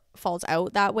falls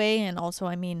out that way. And also,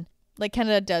 I mean, like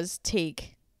Canada does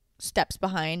take steps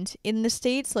behind in the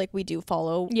States. Like we do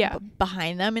follow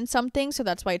behind them in something. So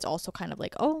that's why it's also kind of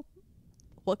like, oh,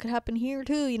 what could happen here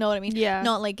too? You know what I mean? Yeah.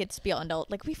 Not like it's beyond all,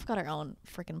 like we've got our own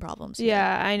freaking problems here.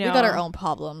 Yeah, I know. We've got our own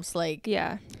problems. Like,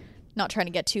 yeah. Not trying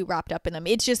to get too wrapped up in them.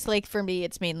 It's just like for me,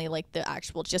 it's mainly like the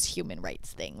actual just human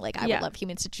rights thing. Like I would love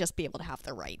humans to just be able to have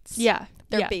their rights. Yeah.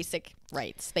 Their basic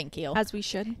rights. Thank you. As we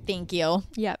should. Thank you.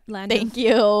 Yeah. Land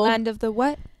of the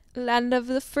what? Land of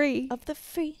the free. Of the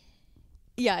free.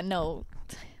 Yeah, no.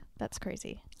 That's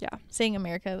crazy. Yeah. Saying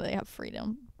America, they have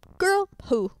freedom. Girl,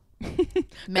 who?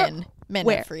 Men. Men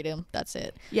have freedom. That's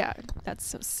it. Yeah. That's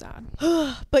so sad.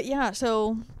 But yeah,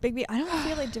 so Bigby, I don't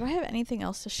feel like, do I have anything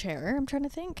else to share? I'm trying to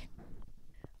think.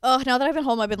 Oh, now that I've been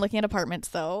home, I've been looking at apartments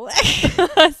though.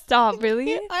 Stop,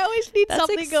 really? I always need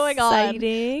something going on.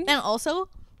 And also,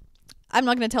 I'm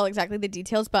not going to tell exactly the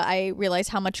details, but I realized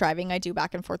how much driving I do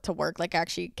back and forth to work. Like I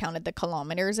actually counted the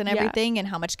kilometers and everything and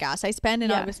how much gas I spend.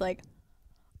 And I was like,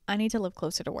 I need to live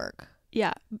closer to work.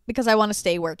 Yeah. Because I want to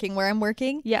stay working where I'm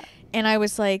working. Yeah. And I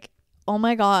was like, oh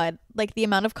my God, like the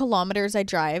amount of kilometers I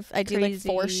drive, I do like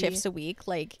 4 shifts a week.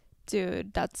 Like,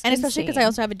 dude, that's and especially because I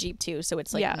also have a Jeep too, so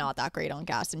it's like not that great on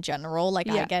gas in general. Like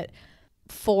I get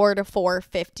 4 to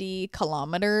 450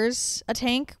 kilometers a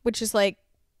tank, which is like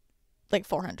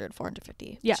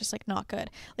 450. Yeah, it's just like not good.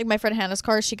 Like my friend Hannah's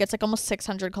car, she gets like almost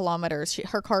 600 kilometers.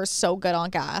 Her car is so good on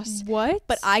gas. What?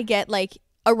 But I get like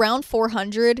around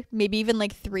 400, maybe even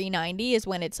like 390 is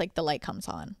when it's like the light comes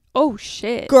on. Oh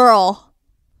shit, girl.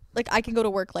 like I can go to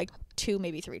work like 2,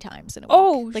 maybe 3 times in a week.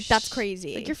 Oh, like that's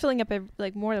crazy. Like you're filling up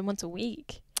like more than once a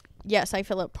week. Yes, I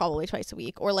fill up probably twice a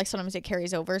week, or like sometimes it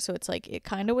carries over, so it's like it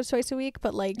kind of was twice a week,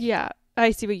 but like yeah,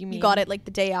 I see what you mean. You got it like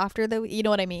the day after you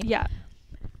know what I mean? Yeah.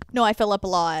 No, I fill up a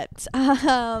lot.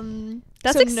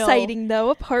 That's exciting though.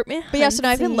 Apartment But yeah, so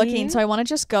now I've been looking, so I want to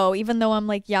just go, even though I'm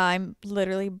like, yeah, I'm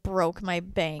literally broke my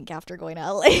bank after going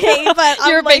to LA. But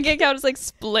your bank account is like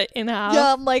split in half.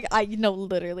 Yeah, I'm like,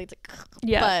 literally it's like,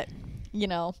 yeah. But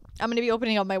I'm gonna be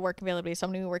opening up my work availability, so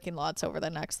I'm gonna be working lots over the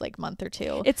next like month or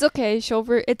 2. It's okay,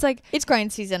 Shover. It's like it's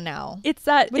grind season now. It's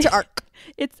that winter arc.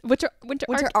 It's winter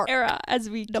arc era, as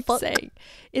we keep saying.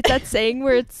 It's that saying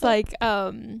where it's like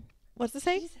what's the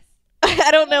saying?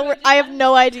 I don't know. I have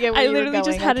no idea where I you literally were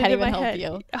going. just had it in my help head.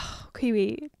 You. Oh, okay,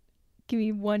 wait. Give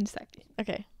me 1 second.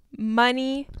 Okay.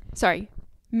 Money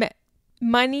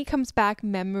comes back,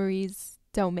 memories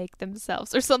don't make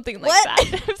themselves, or something like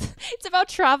that. It's about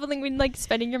traveling when like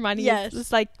spending your money. Yes.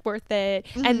 It's like worth it.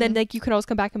 Mm-hmm. And then like you can always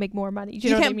come back and make more money. You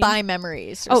know can't what I mean? buy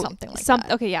memories or something like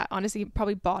that. Okay, yeah. Honestly,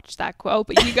 probably botched that quote,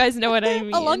 but you guys know what I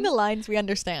mean. Along the lines, we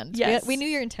understand. Yes. We knew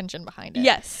your intention behind it.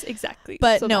 Yes, exactly.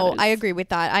 But so no, I agree with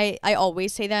that. I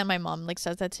always say that, and my mom like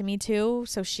says that to me too.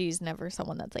 So she's never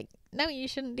someone that's like, no, you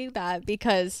shouldn't do that,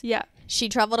 because she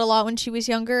traveled a lot when she was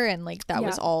younger, and like that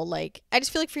was all like, I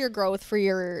just feel like for your growth, for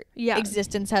your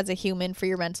existence as a human, for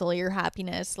your mental, your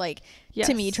happiness, like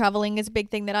to me traveling is a big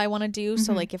thing that I want to do.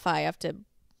 So like if I have to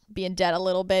be in debt a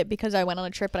little bit because I went on a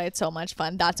trip and I had so much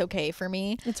fun, that's okay for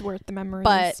me. It's worth the memories.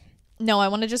 But no, I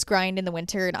want to just grind in the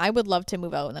winter, and I would love to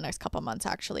move out in the next couple of months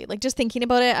actually. Like just thinking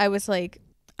about it, I was like,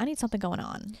 I need something going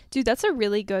on. Dude, that's a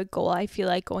really good goal, I feel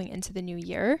like, going into the new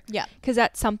year. Yeah. Because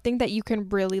that's something that you can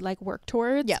really like work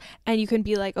towards. Yeah. And you can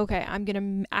be like, okay, I'm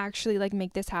going to actually like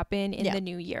make this happen in the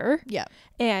new year. Yeah.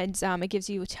 And it gives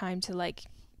you time to like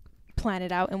plan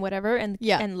it out and whatever and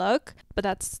look. But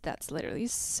that's literally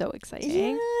so exciting.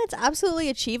 Yeah, it's absolutely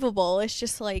achievable. It's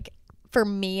just like, for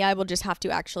me, I will just have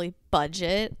to actually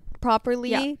budget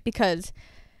properly because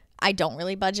I don't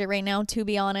really budget right now, to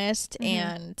be honest.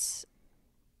 And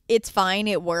it's fine,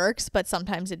 it works, but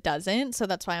sometimes it doesn't. So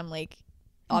that's why I'm like,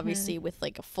 obviously with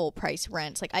like a full price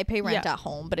rent, like I pay rent at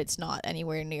home, but it's not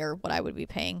anywhere near what I would be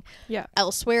paying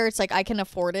elsewhere. It's like I can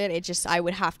afford it. It just, I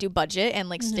would have to budget and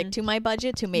like stick to my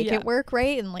budget to make it work,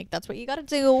 right? And like that's what you gotta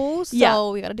do.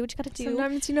 So you gotta do what you gotta do.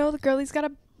 Sometimes, the girlie's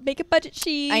gotta make a budget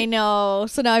sheet. I know.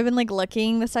 So now I've been like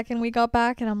looking the second we got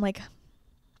back, and I'm like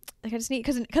I just need,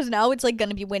 because now it's like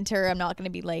gonna be winter. I'm not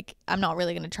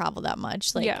really gonna travel that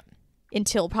much, like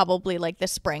until probably like the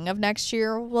spring of next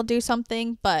year we'll do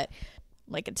something. But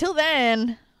like until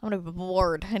then, I'm gonna be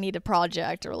bored. I need a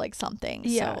project or like something.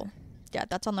 So yeah,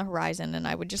 that's on the horizon. And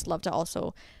I would just love to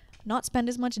also not spend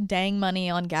as much dang money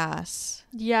on gas.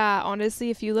 Yeah, honestly,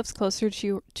 if you live closer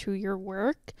to your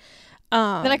work,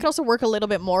 then I could also work a little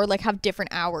bit more, like have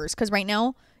different hours, because right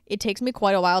now it takes me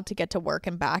quite a while to get to work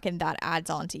and back, and that adds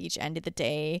on to each end of the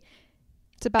day.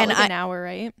 It's about like an hour,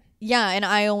 right? Yeah, and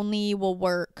I only will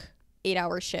work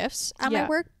 8-hour shifts at my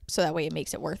work, so that way it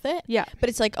makes it worth it. Yeah. But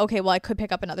it's like, okay, well, I could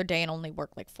pick up another day and only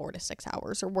work like 4 to 6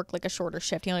 hours, or work like a shorter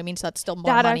shift, you know what I mean? So that's still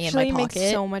more money in my pocket. That actually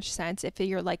makes so much sense if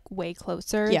you're like way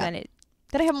closer than it.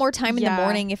 Then I have more time in the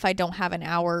morning if I don't have an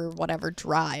hour whatever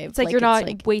drive. It's like you're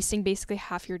not wasting basically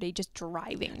half your day just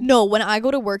driving. No, when I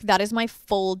go to work, that is my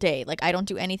full day. Like I don't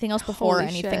do anything else before or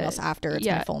anything else after. It's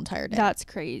my full entire day. That's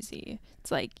crazy. It's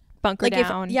like bunker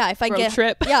down. If I road get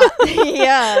trip.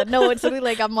 Yeah. No, it's literally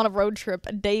like I'm on a road trip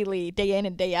daily, day in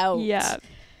and day out. Yeah.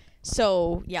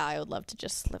 So yeah, I would love to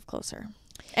just live closer.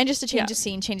 And just to change the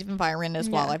scene, change of environment as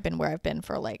well. I've been where I've been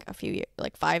for like a few years,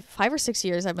 like 5 or 6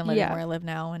 years I've been living where I live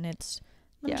now, and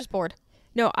I'm just bored.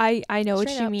 No, I know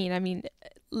what you mean. I mean,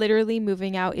 literally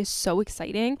moving out is so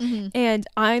exciting. And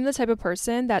I'm the type of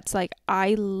person that's like,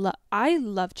 I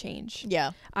love change.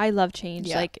 Yeah. I love change.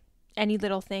 Yeah. Like any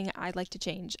little thing I like to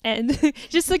change, and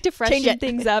just like to freshen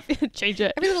things up. Change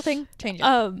it. Every little thing, change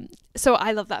it. So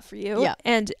I love that for you. Yeah.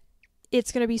 And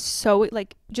it's going to be so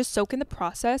like, just soak in the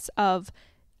process of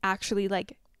actually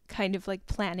like kind of like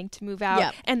planning to move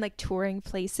out and like touring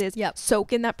places.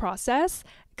 Soak in that process,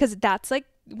 because that's like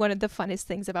one of the funnest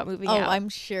things about moving out. I'm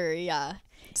sure. Yeah.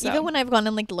 So. Even when I've gone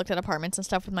and like looked at apartments and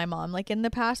stuff with my mom, like in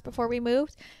the past before we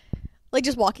moved, like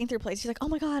just walking through places, she's like, oh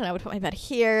my God, and I would put my bed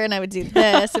here and I would do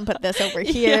this and put this over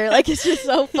here. Like it's just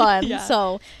so fun.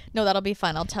 So no, that'll be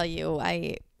fun. I'll tell you.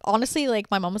 I honestly,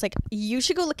 like my mom was like, you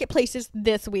should go look at places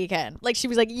this weekend. Like she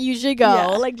was like, you should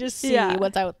go like just see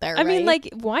what's out there. I mean, like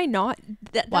why not?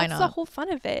 That's the whole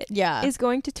fun of it. Yeah. Is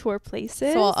going to tour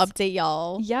places. So I'll update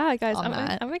y'all. Yeah, guys,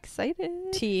 I'm excited.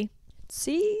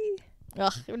 See.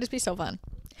 Ugh, it would just be so fun.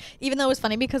 Even though it was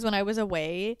funny because when I was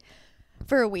away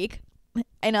for a week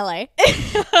in LA,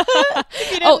 if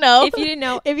you didn't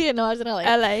know, I was in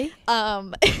LA.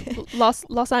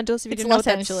 Los Angeles. If you didn't know Los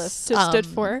what Angeles stood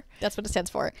for. That's what it stands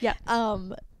for. Yeah.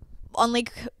 On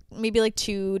like maybe like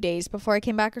 2 days before I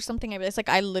came back or something, I realized like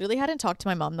I literally hadn't talked to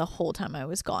my mom the whole time I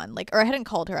was gone, like, or I hadn't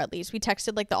called her. At least we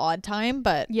texted like the odd time,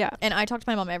 but and I talked to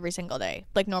my mom every single day.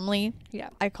 Like normally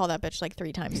I call that bitch like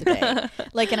 3 times a day.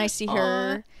 Like, and I see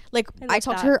her, like I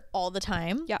talk to her all the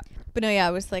time. But no,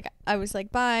 I was like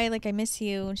bye, like I miss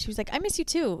you, and she was like I miss you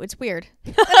too, it's weird.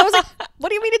 And I was like, what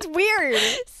do you mean it's weird?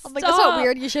 I'm like, that's not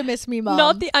weird, you should miss me, Mom.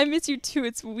 Not the I miss you too,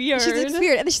 it's weird. She's like, it's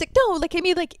weird. And then she's like, no, like I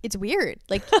mean, like it's weird,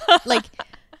 like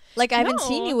I haven't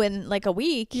seen you in like a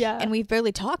week, and we've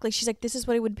barely talked. Like she's like, this is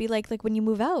what it would be like when you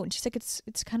move out. And she's like, it's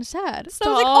kind of sad. So I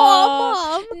was like,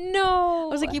 oh, Mom, no.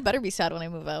 I was like, you better be sad when I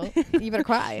move out. You better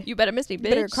cry. You better miss me, bitch. You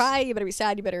better cry. You better be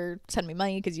sad. You better send me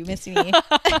money because you miss me.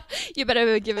 You better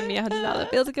be giving me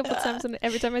 $100 bills a couple times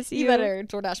every time I see you. You better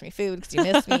DoorDash me food because you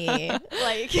miss me.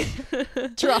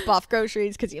 Like drop off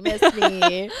groceries because you miss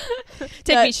me.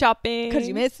 Take me shopping because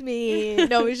you miss me.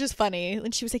 No, it was just funny.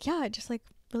 And she was like, yeah, I just like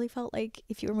really felt like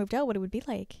if you were moved out, what it would be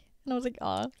like. And I was like,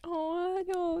 oh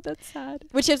no, that's sad.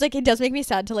 Which is like, it does make me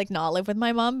sad to like not live with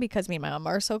my mom because me and my mom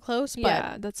are so close. But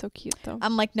yeah, that's so cute though.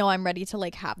 I'm like, no, I'm ready to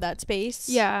like have that space.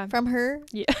 From her.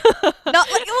 Yeah. Not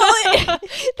like, well,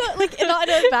 not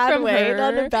in a bad From way. her.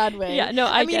 Not in a bad way. Yeah, no,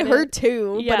 I mean her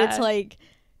too. Yeah. But it's like,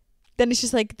 then it's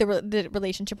just like the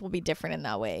relationship will be different in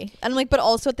that way. And I'm like, but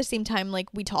also at the same time, like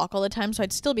we talk all the time, so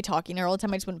I'd still be talking to her all the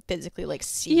time. I just wouldn't physically like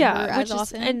see her as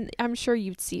often. And I'm sure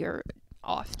you'd see her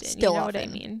often. Still you know often. what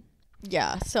I mean?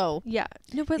 Yeah. So yeah.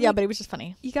 No, but yeah, but it was just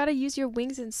funny. You gotta use your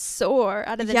wings and soar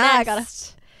out of the nest. I gotta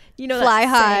fly that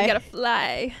high. Saying, you gotta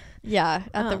fly. Yeah,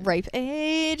 at the ripe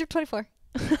age of 24.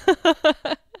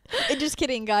 And just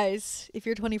kidding, guys. If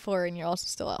you're 24 and you're also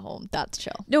still at home, that's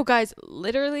chill. No, guys,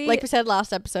 literally, like we said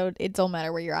last episode, it don't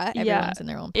matter where you're at. Everyone's in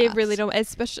their own paths. It really don't,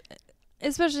 especially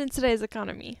in today's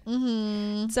economy.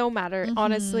 It don't matter.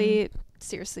 Honestly,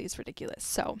 seriously, it's ridiculous.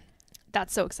 So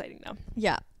that's so exciting though.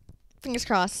 Yeah. Fingers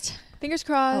crossed. Fingers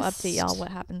crossed. I'll update y'all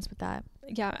what happens with that.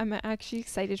 Yeah, I'm actually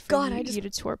excited for you to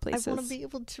tour places. I want to be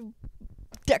able to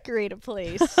decorate a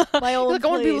place. My own like, place.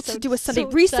 I want to be able to do a Sunday so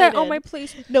reset excited. on my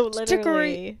place. No, literally.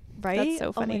 Decorate. Right? That's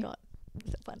so funny. Oh my God.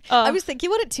 So fun. I was thinking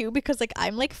about it too because like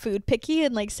I'm like food picky,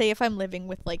 and like say if I'm living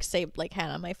with like say like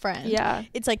Hannah, my friend,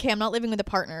 it's like, hey, I'm not living with a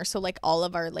partner, so like all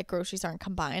of our like groceries aren't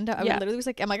combined. I would literally was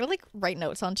like, am I gonna like write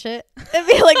notes on shit and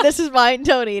be like, this is mine,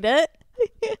 don't eat it?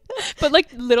 But like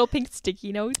little pink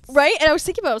sticky notes, right? And I was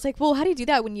thinking about it, I was like, well, how do you do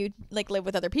that when you like live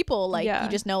with other people? Like you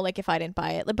just know like if I didn't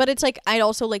buy it, but it's like I'd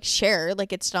also like share,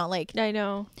 like it's not like, I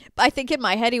know, I think in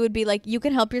my head it would be like you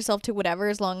can help yourself to whatever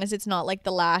as long as it's not like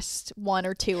the last 1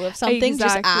 or 2 of something.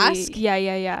 Just ask.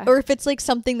 Yeah Or if it's like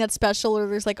something that's special or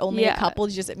there's like only a couple,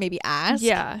 just maybe ask,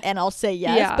 and I'll say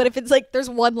yes. But if it's like there's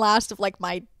one last of like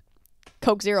my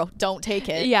Coke Zero, don't take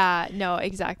it. Yeah, no,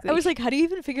 exactly. I was like, how do you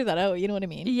even figure that out? You know what I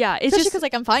mean? Yeah, it's especially just because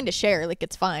like I'm fine to share, like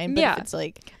it's fine. But if it's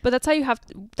like, but that's why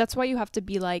you have to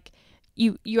be like,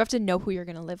 you have to know who you're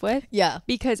gonna live with. Yeah,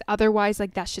 because otherwise,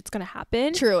 like that shit's gonna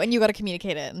happen. True, and you got to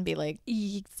communicate it and be like,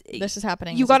 this is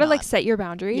happening. You got to like set your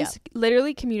boundaries. Yeah.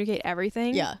 Literally communicate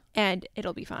everything. Yeah, and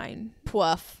it'll be fine.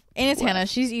 Poof. And it's Hannah.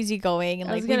 She's easygoing, and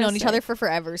like we've known each other for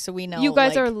forever, so we know you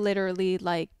guys are literally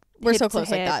like we're so close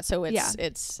like that. So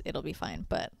it'll be fine.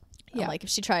 But yeah, like if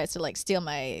she tries to like steal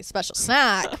my special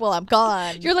snack, well, I'm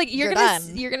gone. You're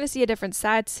gonna see a different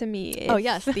side to me. Oh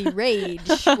yes, the rage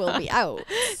will be out.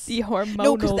 The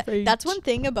hormonal rage. That's one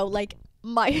thing about like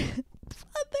my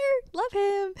father. Love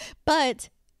him, but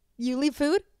you leave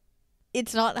food,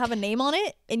 it's not have a name on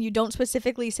it, and you don't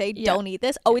specifically say don't eat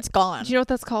this. Oh, it's gone. Do you know what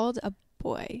that's called? A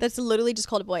boy. That's literally just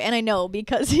called a boy, and I know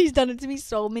because he's done it to me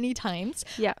so many times.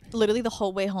 Yeah, literally the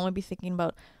whole way home, I'd be thinking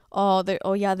about.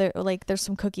 They're like there's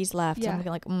some cookies left. Yeah. I'm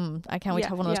like, I can't wait to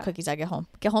have one of those cookies. I get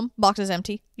home, box is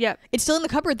empty. Yeah, it's still in the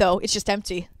cupboard though. It's just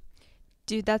empty.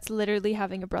 Dude, that's literally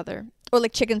having a brother. Or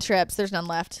like chicken strips. There's none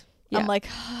left. Yeah. I'm like,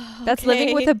 that's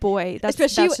living with a boy.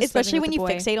 Especially when you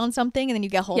fixate on something and then you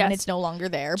get home and it's no longer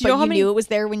there. But you knew it was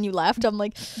there when you left. I'm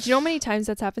like, do you know how many times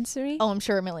that's happened to me? Oh, I'm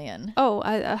sure a million. Oh,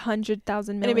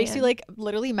 100,000 million. And it makes you like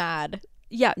literally mad.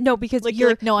 Yeah, no, because like you're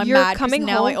like, no, I'm mad coming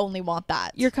now. I only want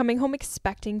that. You're coming home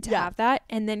expecting to have that,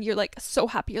 and then you're like so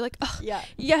happy. You're like, oh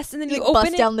yes, and then you like,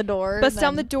 open bust down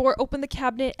the door, open the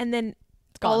cabinet, and then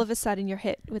all of a sudden you're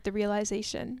hit with the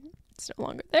realization it's no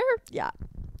longer there. Yeah,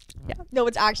 Yeah. No,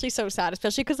 it's actually so sad,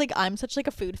 especially because like I'm such like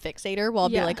a food fixator. Well, I'll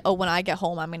be like, oh, when I get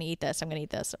home, I'm gonna eat this. I'm gonna eat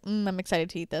this. I'm excited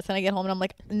to eat this. And I get home and I'm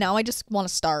like, now I just want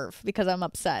to starve because I'm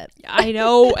upset. I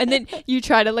know. And then you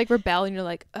try to like rebel and you're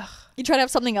like, ugh. You try to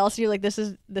have something else and you're like, this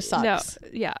sucks.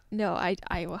 No, I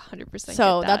 100%.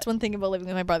 So that's one thing about living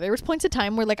with my brother. There was points of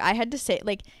time where like I had to say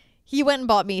like, he went and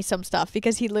bought me some stuff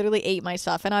because he literally ate my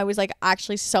stuff, and I was like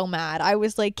actually so mad. I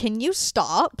was like, can you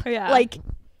stop? Like,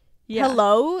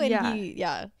 hello? And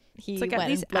he like,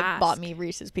 went and like bought me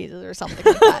Reese's Pieces or something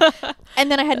like that.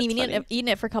 And then I hadn't even eaten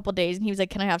it for a couple of days, and he was like,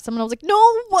 can I have some? And I was like,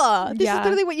 no, this is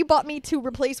literally what you bought me to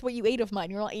replace what you ate of mine.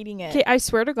 You're not eating it. Okay, I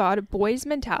swear to God, boys'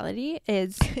 mentality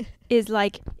is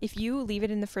like, if you leave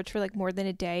it in the fridge for like more than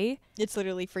a day, it's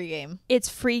literally free game. It's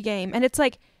free game. And it's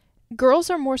like, girls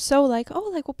are more so like, oh,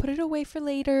 like we'll put it away for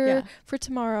later, for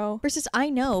tomorrow. Versus I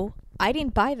know I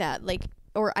didn't buy that, like,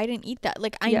 or I didn't eat that.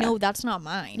 Like, I know that's not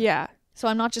mine. Yeah. So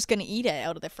I'm not just going to eat it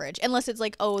out of the fridge. Unless it's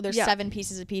like, oh, there's 7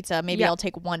 pieces of pizza. Maybe I'll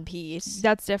take 1 piece.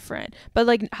 That's different. But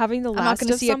like having the last, I'm not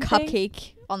going to see something, a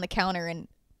cupcake on the counter and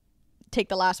take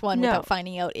the last one without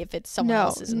finding out if it's someone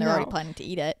else's and they're already planning to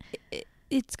eat it.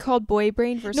 It's called boy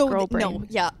brain versus girl brain. No,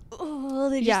 yeah. Oh,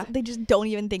 they just don't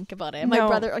even think about it. My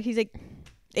brother, he's like,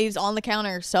 he's on the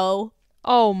counter, so.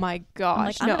 Oh my gosh. I'm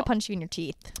like, I'm going to punch you in your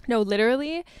teeth. No,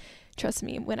 literally, trust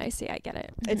me when I say I get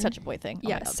it. It's such a boy thing.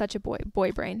 Yeah, such a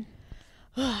boy brain.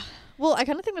 Well, I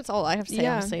kind of think that's all I have to say,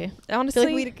 honestly. Honestly, I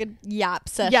feel like we had a good yap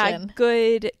session. Yeah,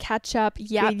 good catch up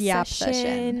yap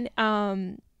session.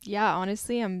 Yeah,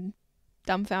 honestly, I'm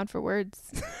dumbfounded for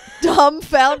words.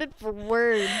 Dumbfounded for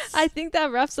words. I think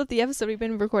that wraps up the episode. We've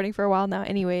been recording for a while now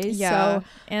anyways. Yeah. So.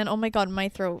 And oh my God, my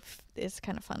throat is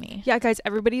kind of funny. Yeah, guys,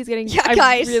 everybody's getting... Yeah,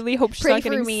 guys. I really hope she's not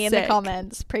getting sick. Pray for me in the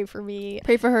comments. Pray for me.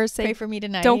 Pray for her sake. Pray for me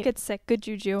tonight. Don't get sick. Good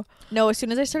juju. No, as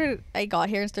soon as I got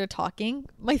here and started talking,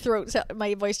 my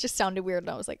voice just sounded weird.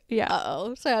 And I was like,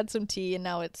 uh-oh. So I had some tea and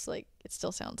now it's like, it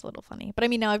still sounds a little funny. But I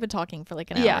mean, now I've been talking for like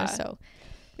an hour, so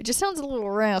it just sounds a little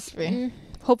raspy.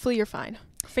 Hopefully you're fine.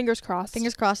 Fingers crossed.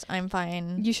 Fingers crossed I'm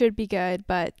fine. You should be good,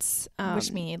 but...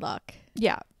 wish me luck.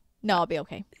 Yeah. No, I'll be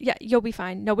okay. Yeah, you'll be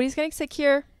fine. Nobody's getting sick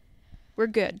here. We're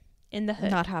good. In the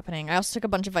hood. Not happening. I also took a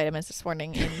bunch of vitamins this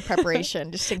morning in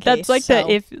preparation, just in case. That's like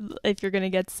if you're gonna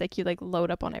get sick, you like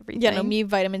load up on everything. Yeah, no, me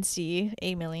vitamin C,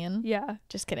 8 million. Yeah.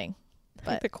 Just kidding.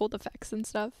 But the cold effects and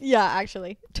stuff. Yeah,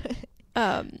 actually.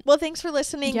 Well, thanks for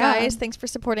listening, guys. Thanks for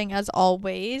supporting as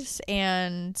always.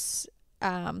 And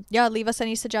leave us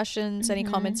any suggestions, any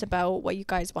comments about what you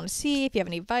guys want to see. If you have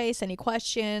any advice, any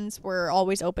questions, we're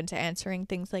always open to answering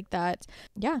things like that.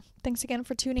 Yeah, thanks again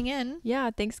for tuning in. Yeah,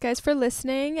 thanks guys for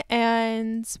listening,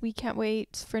 and we can't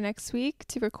wait for next week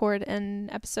to record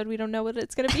an episode. We don't know what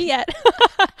it's gonna be yet.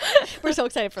 We're so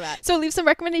excited for that. So leave some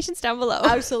recommendations down below.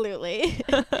 Absolutely.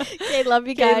 Okay, love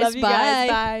you guys.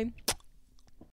 Bye.